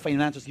 Lord, my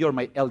finances, you're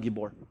my El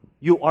Gibor.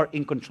 You are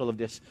in control of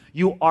this.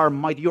 You are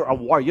mighty. You're a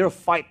warrior. You're a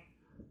fight.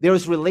 There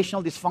is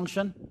relational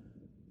dysfunction.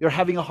 You're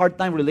having a hard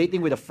time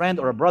relating with a friend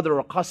or a brother or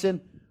a cousin.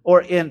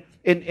 Or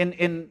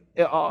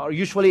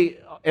usually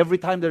every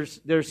time there's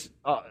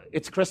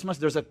it's Christmas,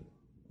 there's a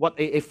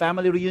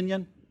family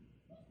reunion.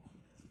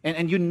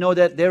 And you know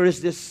that there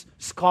is this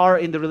scar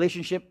in the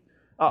relationship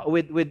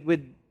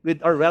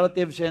with our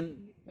relatives,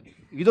 and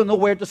you don't know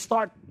where to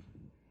start.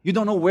 You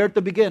don't know where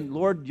to begin.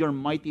 Lord, you're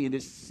mighty in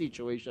this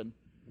situation.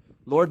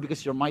 Lord,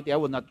 because you're mighty, I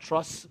will not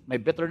trust my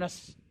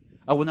bitterness.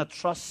 I will not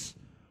trust,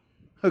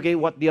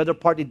 what the other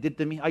party did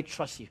to me. I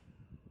trust you.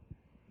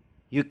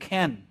 You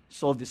can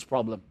solve this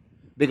problem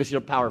because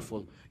you're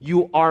powerful.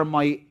 You are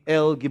my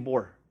El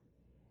Gibor.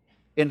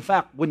 In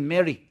fact, when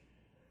Mary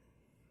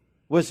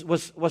was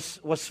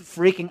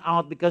freaking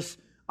out because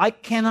I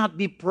cannot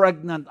be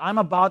pregnant. I'm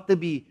about to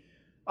be,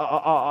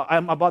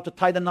 I'm about to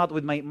tie the knot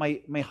with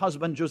my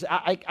husband, Joseph.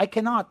 I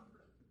cannot.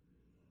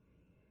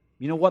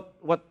 You know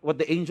what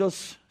the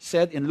angels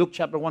said in Luke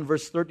chapter 1,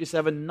 verse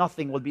 37?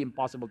 Nothing will be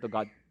impossible to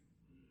God.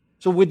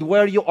 So with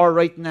where you are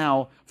right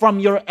now, from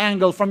your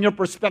angle, from your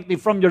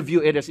perspective, from your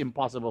view, it is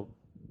impossible.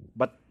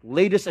 But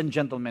ladies and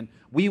gentlemen,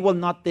 we will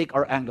not take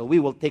our angle. We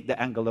will take the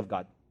angle of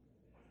God.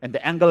 And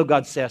the angle of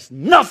God says,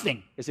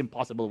 nothing is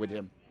impossible with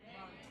Him.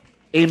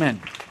 Amen.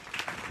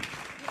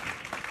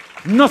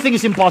 Nothing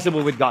is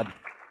impossible with God.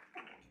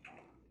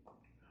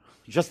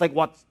 Just like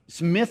what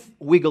Smith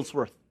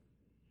Wigglesworth,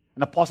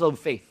 an apostle of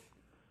faith,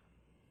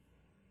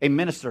 a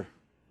minister,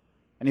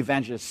 an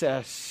evangelist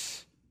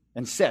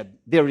said,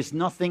 there is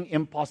nothing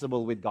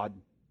impossible with God.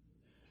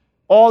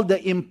 All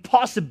the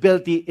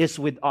impossibility is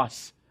with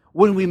us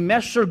when we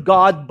measure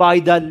God by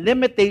the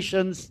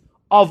limitations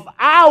of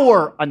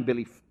our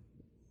unbelief.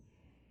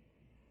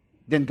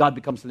 Then God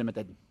becomes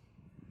limited.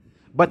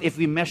 But if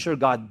we measure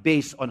God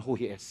based on who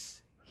He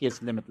is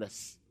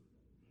limitless.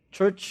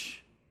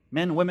 Church,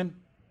 men, women,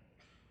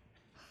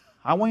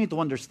 I want you to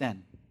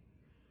understand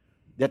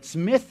that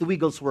Smith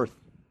Wigglesworth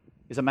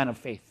is a man of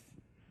faith.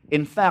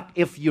 In fact,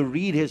 if you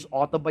read his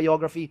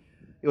autobiography,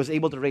 he was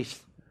able to raise,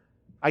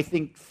 I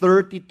think,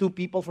 32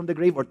 people from the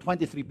grave, or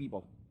 23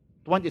 people.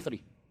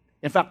 23.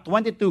 In fact,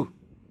 22.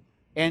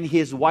 And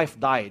his wife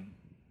died,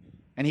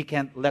 and he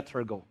can't let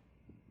her go.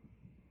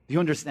 Do you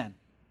understand?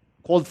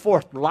 Called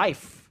forth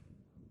life.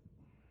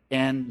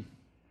 And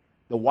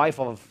the wife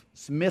of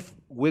Smith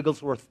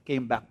Wigglesworth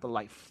came back to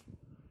life.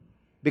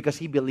 Because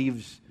he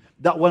believes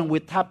that when we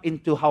tap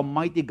into how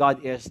mighty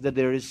God is, that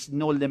there is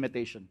no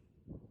limitation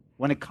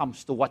when it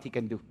comes to what He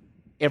can do.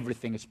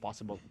 Everything is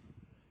possible.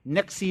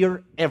 Next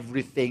year,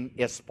 everything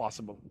is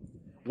possible.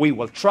 We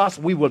will trust,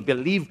 we will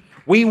believe,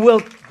 we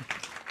will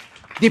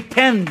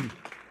depend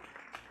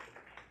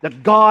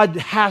that God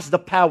has the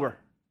power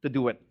to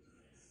do it.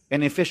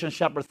 In Ephesians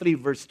chapter 3,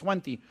 verse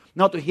 20,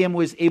 now to Him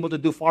who is able to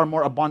do far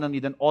more abundantly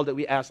than all that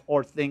we ask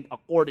or think,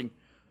 according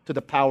to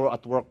the power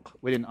at work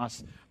within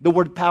us. The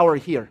word power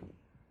here,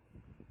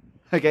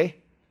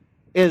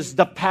 is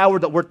the power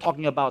that we're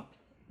talking about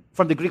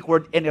from the Greek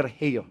word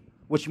energeio,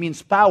 which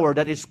means power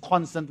that is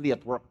constantly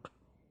at work.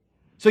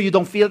 So you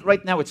don't feel it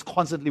right now, it's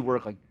constantly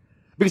working.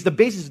 Because the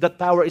basis of that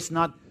power is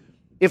not,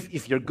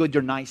 if you're good,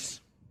 you're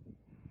nice,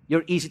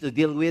 you're easy to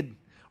deal with.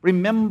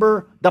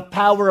 Remember the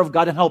power of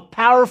God and how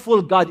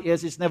powerful God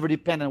is never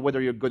dependent on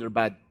whether you're good or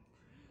bad.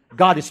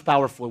 God is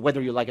powerful,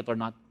 whether you like it or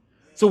not.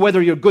 So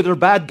whether you're good or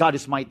bad, God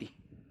is mighty.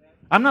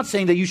 I'm not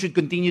saying that you should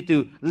continue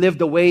to live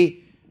the way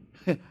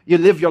you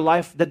live your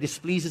life that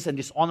displeases and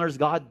dishonors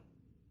God.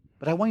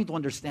 But I want you to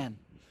understand,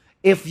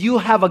 If you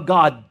have a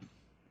God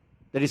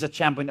that is a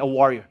champion, a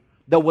warrior,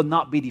 that will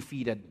not be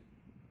defeated,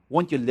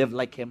 won't you live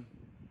like Him?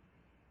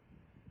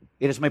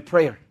 It is my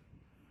prayer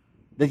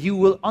that you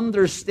will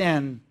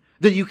understand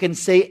that you can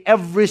say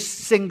every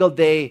single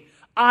day,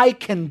 I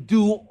can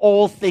do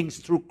all things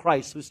through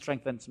Christ who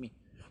strengthens me.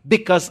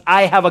 Because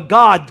I have a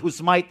God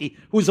who's mighty,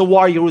 who's a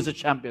warrior, who's a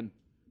champion.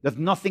 That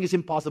nothing is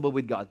impossible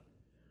with God.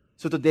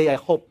 So today I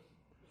hope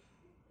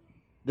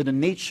that the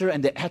nature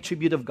and the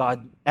attribute of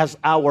God as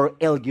our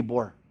El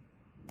Gibor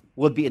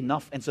will be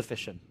enough and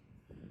sufficient.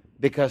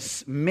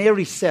 Because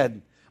Mary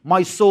said,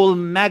 my soul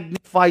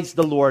magnifies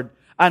the Lord,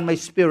 and my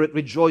spirit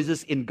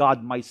rejoices in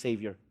God my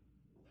Savior.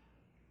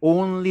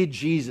 Only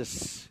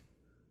Jesus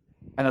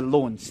and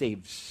alone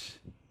saves.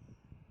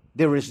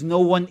 There is no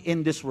one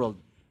in this world.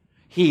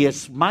 He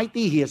is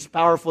mighty, He is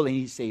powerful, and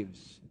He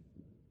saves.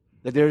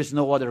 That there is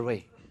no other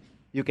way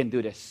you can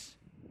do this.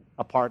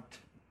 Apart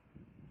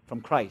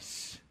from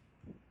Christ,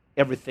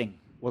 everything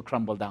will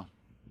crumble down.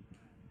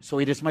 So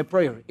it is my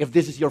prayer. If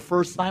this is your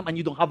first time and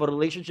you don't have a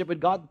relationship with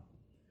God,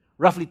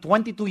 roughly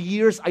 22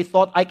 years, I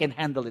thought I can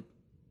handle it.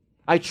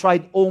 I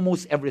tried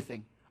almost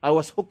everything. I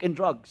was hooked in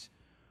drugs.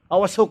 I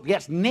was hooked,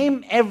 yes,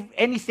 name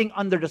anything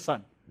under the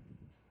sun.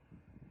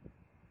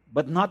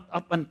 But not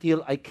up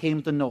until I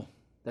came to know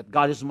that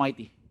God is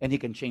mighty and He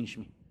can change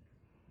me.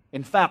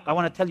 In fact, I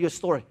want to tell you a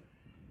story.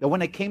 That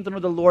when I came to know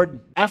the Lord,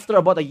 after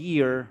about a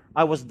year,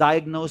 I was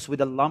diagnosed with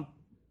a lump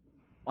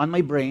on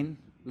my brain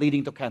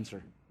leading to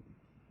cancer.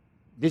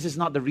 This is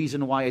not the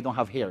reason why I don't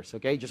have hairs,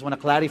 okay? Just want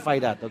to clarify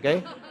that, okay?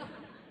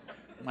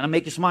 I want to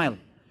make you smile.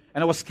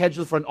 And I was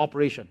scheduled for an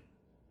operation.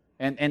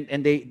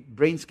 And they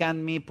brain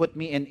scanned me, put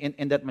me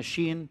in that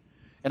machine.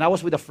 And I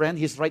was with a friend.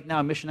 He's right now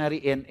a missionary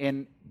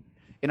in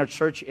our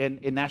church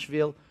in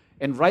Nashville.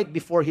 And right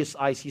before his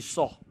eyes, he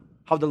saw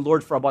how the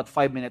Lord for about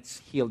 5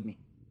 minutes healed me.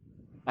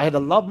 I had a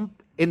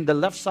lump in the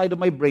left side of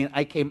my brain.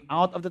 I came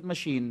out of that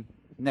machine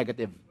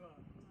negative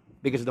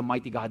because of the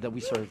mighty God that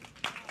we serve.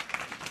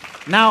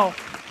 Now,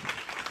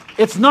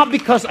 it's not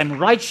because I'm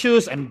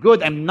righteous, I'm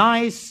good, I'm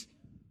nice.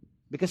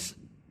 Because,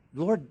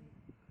 Lord,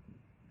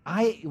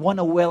 I want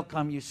to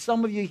welcome you.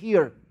 Some of you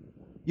here,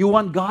 you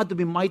want God to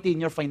be mighty in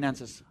your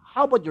finances.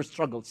 How about your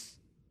struggles?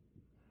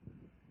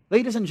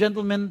 Ladies and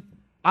gentlemen,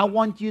 I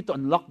want you to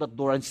unlock that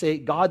door and say,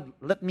 God,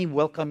 let me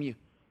welcome you.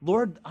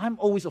 Lord, I'm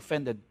always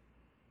offended.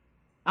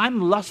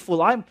 I'm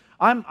lustful. I'm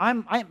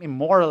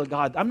immoral,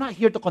 God. I'm not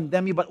here to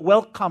condemn you, but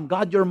welcome,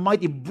 God, you're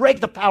mighty. Break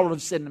the power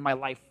of sin in my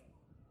life.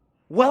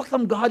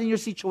 Welcome God in your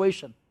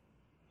situation.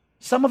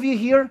 Some of you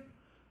here,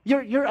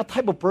 you're a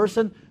type of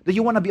person that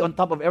you want to be on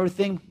top of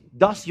everything.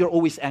 Thus, you're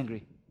always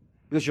angry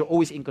because you're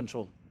always in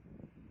control.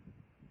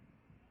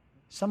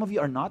 Some of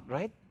you are not,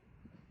 right?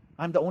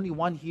 I'm the only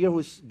one here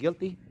who's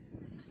guilty.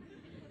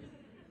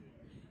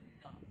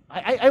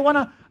 I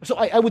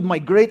would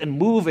migrate and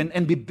move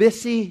and be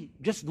busy.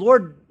 Just,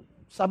 Lord,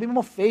 sabi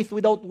mo faith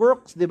without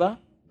works, di ba?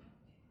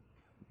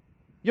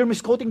 You're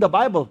misquoting the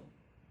Bible.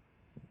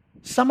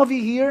 Some of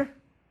you here,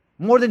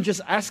 more than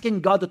just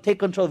asking God to take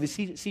control of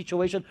the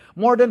situation,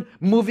 more than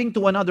moving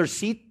to another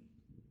seat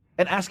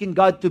and asking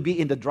God to be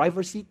in the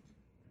driver's seat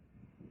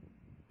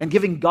and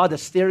giving God a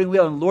steering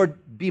wheel and Lord,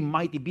 be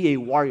mighty, be a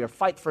warrior,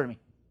 fight for me.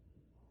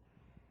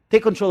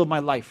 Take control of my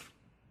life.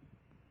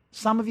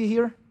 Some of you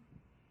here,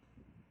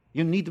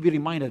 you need to be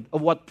reminded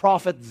of what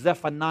Prophet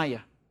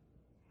Zephaniah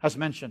has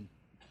mentioned.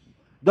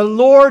 The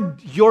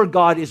Lord your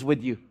God is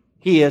with you.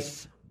 He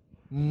is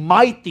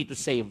mighty to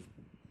save.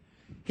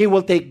 He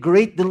will take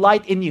great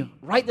delight in you.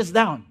 Write this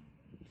down.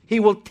 He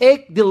will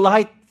take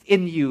delight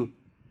in you.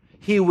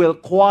 He will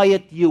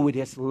quiet you with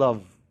His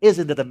love.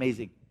 Isn't that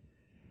amazing?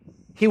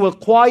 He will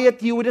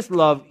quiet you with His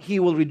love. He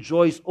will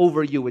rejoice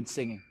over you with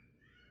singing.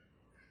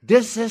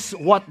 This is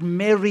what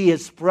Mary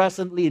is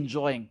presently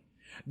enjoying.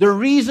 The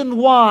reason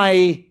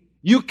why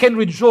you can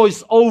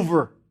rejoice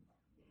over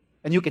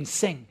and you can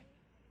sing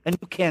and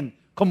you can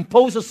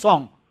compose a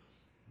song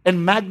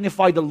and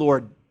magnify the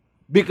Lord,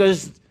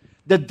 because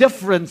the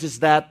difference is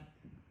that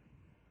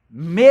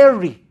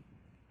Mary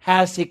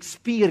has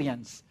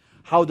experienced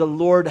how the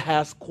Lord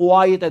has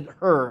quieted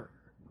her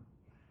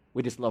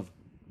with His love.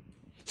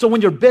 So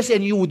when you're busy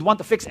and you would want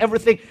to fix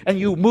everything and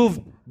you move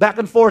back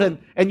and forth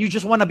and you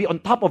just want to be on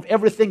top of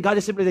everything, God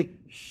is simply saying,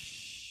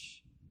 shh,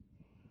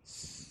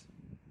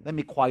 let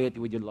me quiet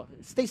you with your love.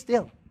 Stay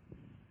still.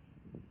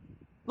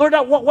 Lord,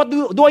 what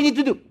do I need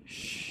to do?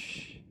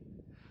 Shh.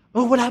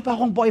 Oh, wala pa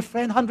akong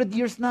boyfriend, 100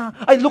 years na.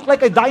 I look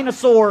like a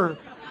dinosaur.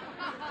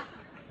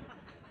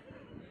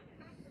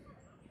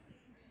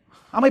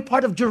 Am I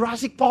part of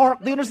Jurassic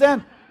Park? Do you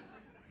understand?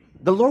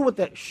 The Lord would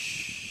say,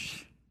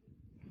 shh.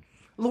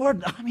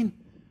 Lord,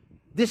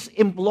 this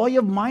employee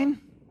of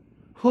mine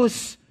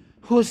who's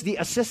the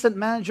assistant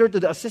manager to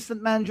the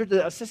assistant manager to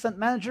the assistant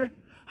manager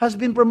has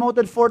been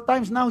promoted 4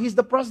 times. Now he's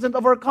the president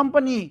of our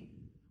company.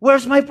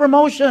 Where's my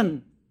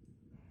promotion?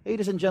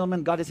 Ladies and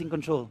gentlemen, God is in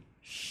control.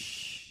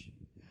 Shh.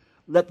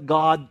 Let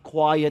God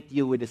quiet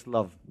you with His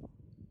love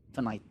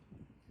tonight.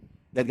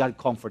 Let God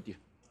comfort you.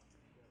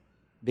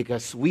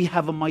 Because we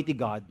have a mighty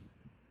God,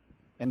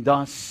 and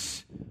thus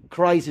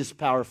Christ is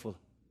powerful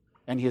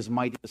and He is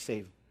mighty to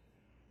save.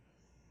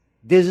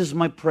 This is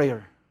my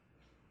prayer.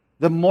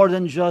 The more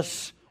than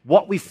just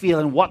what we feel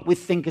and what we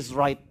think is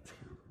right,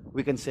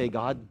 we can say,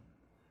 God,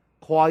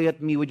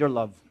 quiet me with your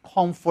love.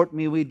 Comfort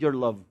me with your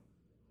love.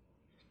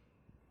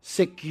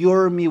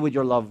 Secure me with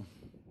your love.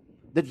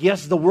 That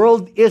yes, the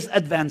world is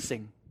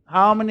advancing.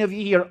 How many of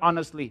you here,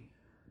 honestly,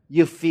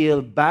 you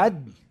feel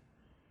bad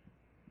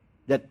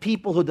that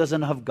people who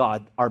doesn't have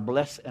God are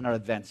blessed and are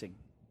advancing?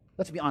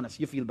 Let's be honest,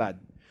 you feel bad.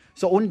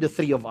 So only the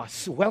three of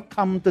us.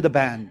 Welcome to the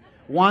band.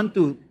 1,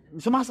 2.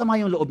 Sumasama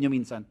yung loob niyo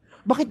minsan.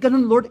 Bakit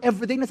ganun, Lord?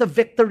 Everyday nasa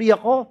victory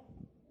ako.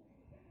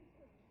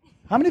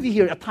 How many of you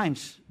here at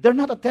times, they're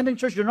not attending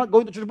church, they're not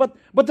going to church, but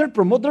they're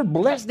promoted, they're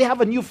blessed, they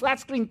have a new flat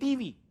screen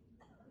TV.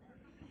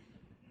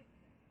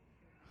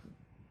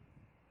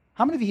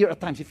 How many of you here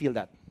at times you feel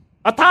that?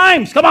 At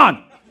times! Come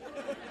on!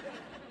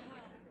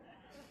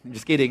 I'm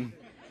just kidding.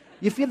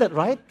 You feel that,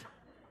 right?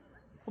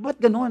 Ba't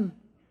ganun?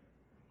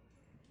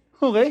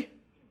 Okay?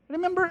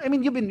 Remember, I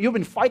mean, you've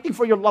been fighting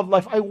for your love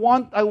life. I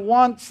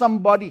want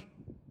somebody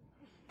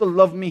to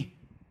love me.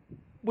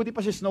 Buti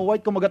pa si Snow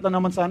White, kumagat na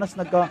naman sana,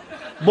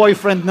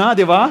 nagka-boyfriend na,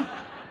 di ba?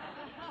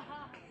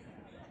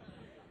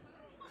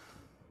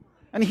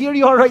 And here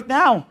you are right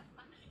now.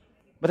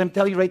 But I'm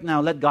telling you right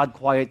now, let God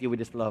quiet you with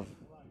His love.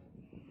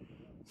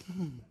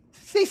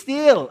 Stay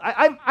still.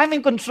 I'm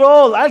in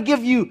control. I'll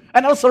give you,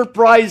 and I'll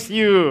surprise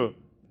you.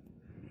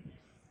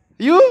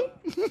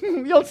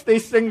 You'll stay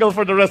single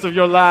for the rest of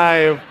your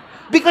life.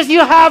 Because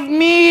you have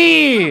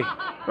me.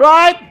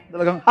 Right?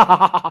 Talagang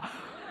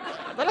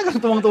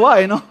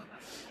tuwang-tuwa, no?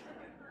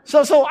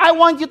 So I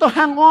want you to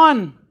hang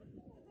on.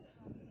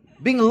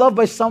 Being loved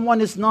by someone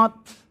is not,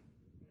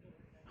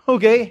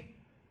 okay,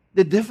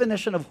 the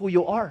definition of who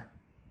you are.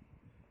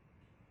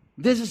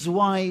 This is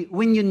why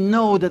when you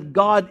know that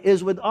God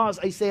is with us,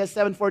 Isaiah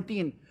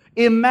 7:14,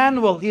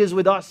 Emmanuel, He is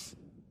with us.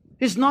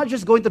 He's not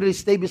just going to really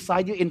stay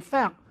beside you. In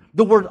fact,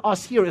 the word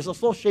us here is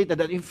associated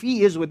that if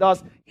He is with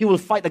us, He will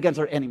fight against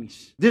our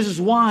enemies. This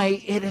is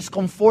why it is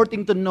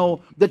comforting to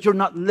know that you're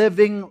not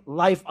living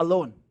life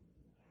alone.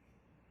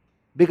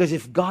 Because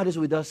if God is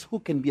with us, who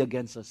can be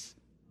against us?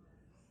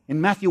 In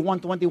Matthew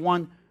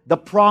 1:21, the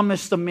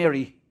promise to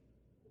Mary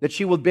that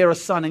she will bear a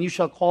son and you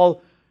shall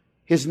call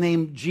His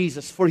name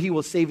Jesus, for He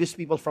will save His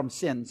people from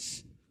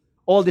sins.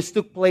 All this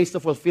took place to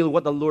fulfill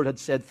what the Lord had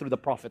said through the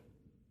prophet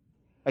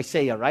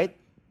Isaiah, right?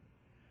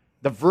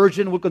 The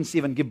virgin will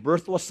conceive and give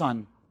birth to a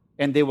son,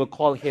 and they will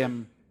call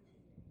Him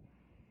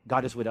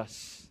God is with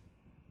us.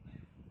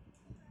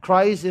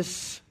 Christ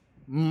is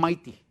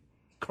mighty.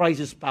 Christ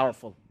is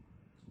powerful.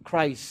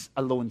 Christ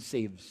alone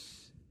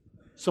saves.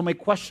 So my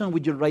question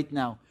with you right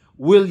now,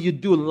 will you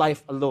do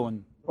life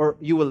alone, or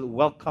you will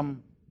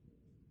welcome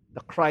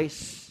the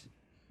Christ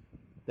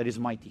that is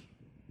mighty?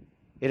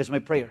 It is my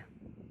prayer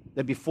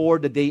that before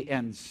the day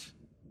ends,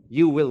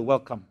 you will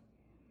welcome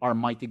our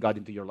mighty God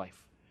into your life.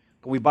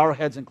 Can we bow our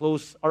heads and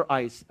close our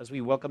eyes as we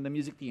welcome the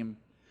music team?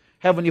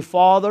 Heavenly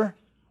Father,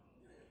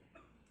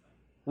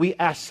 we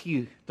ask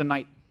you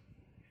tonight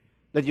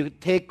that you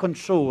take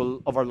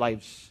control of our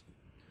lives.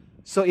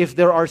 So if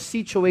there are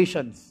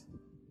situations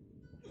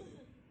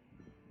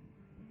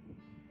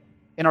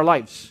in our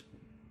lives,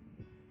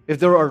 if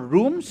there are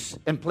rooms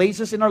and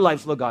places in our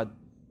lives, Lord God,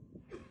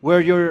 where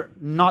you're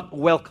not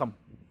welcome,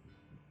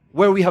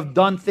 where we have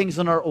done things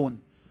on our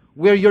own,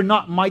 where you're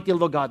not mighty,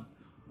 Lord God,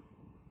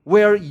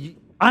 where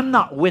I'm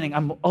not winning,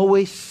 I'm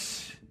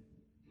always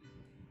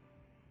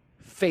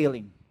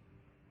failing.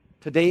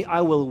 Today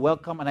I will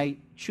welcome and I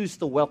choose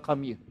to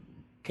welcome you.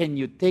 Can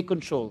you take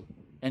control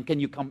and can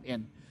you come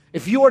in?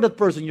 If you are that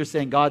person, you're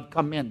saying, God,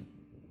 come in.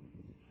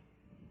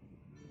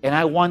 And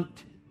I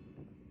want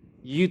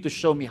you to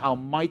show me how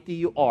mighty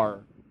you are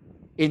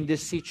in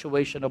this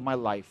situation of my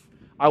life.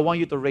 I want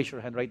you to raise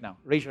your hand right now.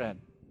 Raise your hand.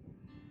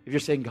 If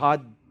you're saying,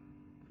 God,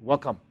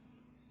 welcome.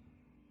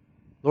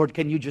 Lord,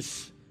 can you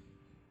just...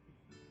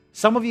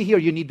 Some of you here,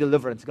 you need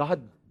deliverance.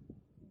 God,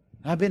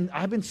 I've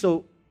been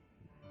so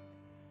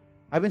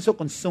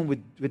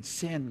consumed with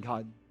sin,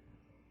 God,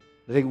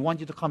 that I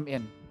want you to come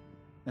in.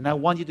 And I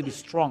want you to be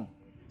strong.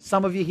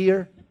 Some of you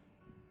here,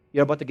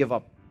 you're about to give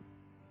up.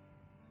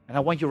 And I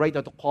want you right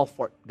now to call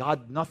for it.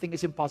 God, nothing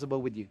is impossible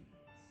with you.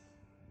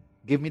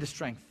 Give me the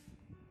strength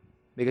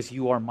because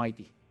you are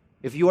mighty.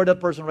 If you are that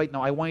person right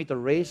now, I want you to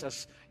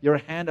raise your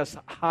hand as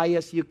high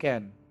as you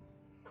can.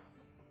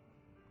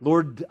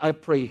 Lord, I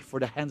pray for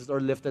the hands that are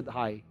lifted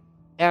high,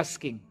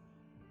 asking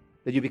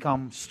that you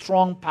become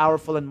strong,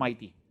 powerful, and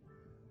mighty.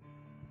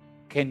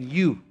 Can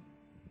you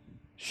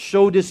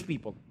show these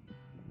people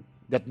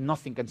that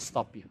nothing can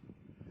stop you?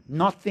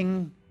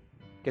 Nothing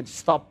can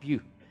stop you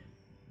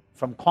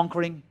from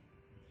conquering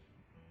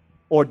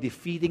or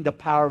defeating the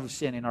power of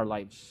sin in our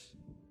lives.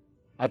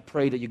 I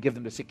pray that you give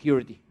them the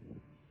security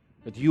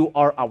that you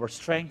are our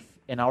strength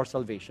and our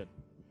salvation.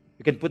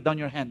 You can put down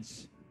your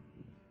hands.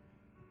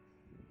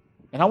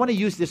 And I want to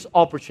use this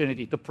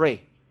opportunity to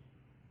pray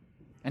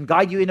and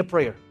guide you in a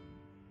prayer.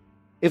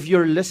 If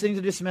you're listening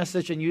to this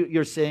message and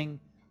you're saying,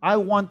 I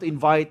want to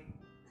invite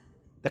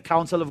the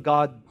counsel of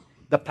God,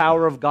 the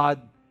power of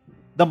God,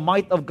 the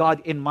might of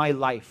God in my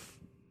life,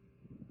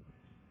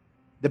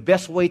 the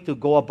best way to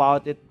go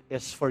about it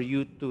is for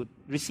you to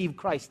receive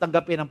Christ.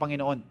 Tanggapin ang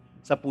Panginoon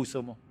sa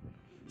puso mo.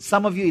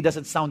 Some of you, it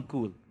doesn't sound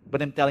cool,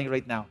 but I'm telling you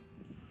right now,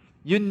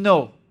 you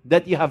know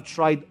that you have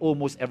tried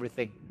almost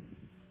everything.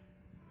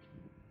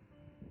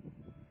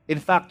 In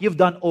fact, you've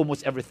done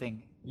almost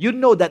everything. You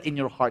know that in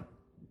your heart,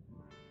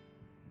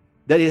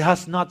 that it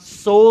has not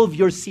solved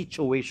your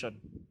situation.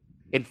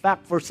 In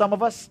fact, for some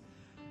of us,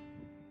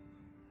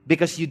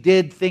 because you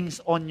did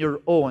things on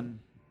your own,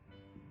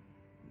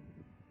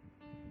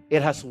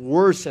 it has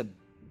worsened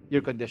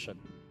your condition.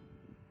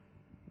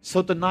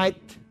 So tonight,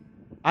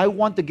 I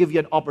want to give you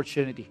an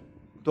opportunity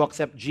to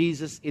accept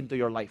Jesus into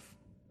your life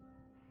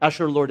as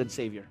your Lord and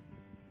Savior.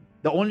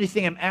 The only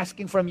thing I'm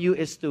asking from you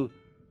is to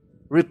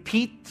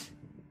repeat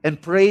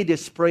and pray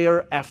this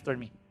prayer after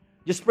me.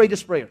 Just pray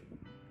this prayer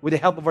with the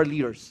help of our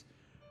leaders.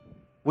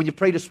 When you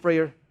pray this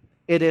prayer,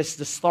 it is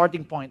the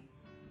starting point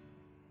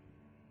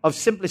of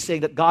simply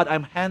saying that, God,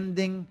 I'm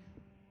handing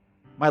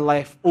my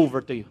life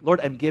over to you. Lord,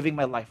 I'm giving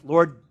my life.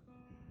 Lord,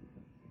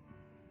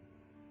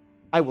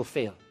 I will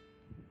fail.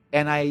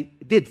 And I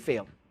did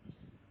fail.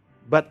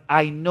 But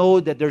I know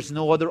that there's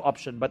no other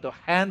option but to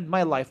hand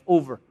my life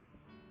over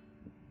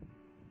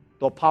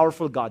to a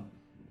powerful God,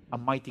 a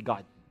mighty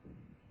God.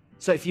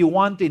 So if you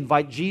want to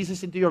invite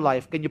Jesus into your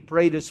life, can you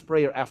pray this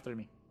prayer after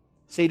me?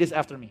 Say this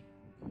after me.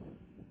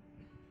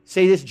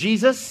 Say this,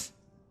 Jesus.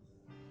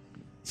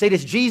 Say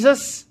this,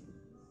 Jesus,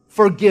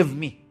 forgive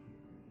me.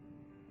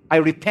 I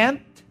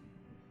repent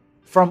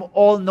from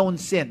all known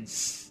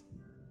sins.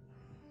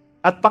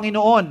 At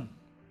Panginoon,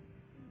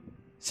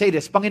 say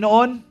this,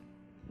 Panginoon,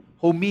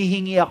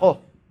 humihingi ako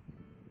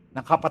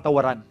ng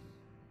kapatawaran.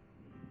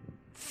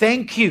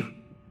 Thank you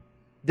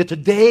that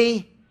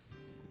today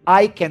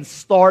I can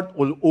start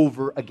all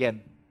over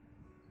again.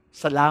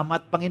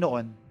 Salamat,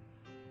 Panginoon,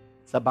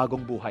 sa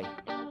bagong buhay.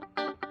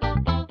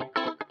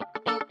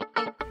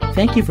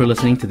 Thank you for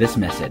listening to this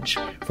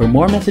message. For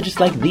more messages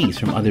like these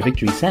from other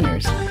Victory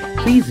Centers,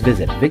 please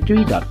visit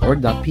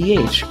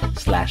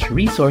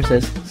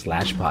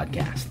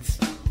victory.org.ph/resources/podcasts.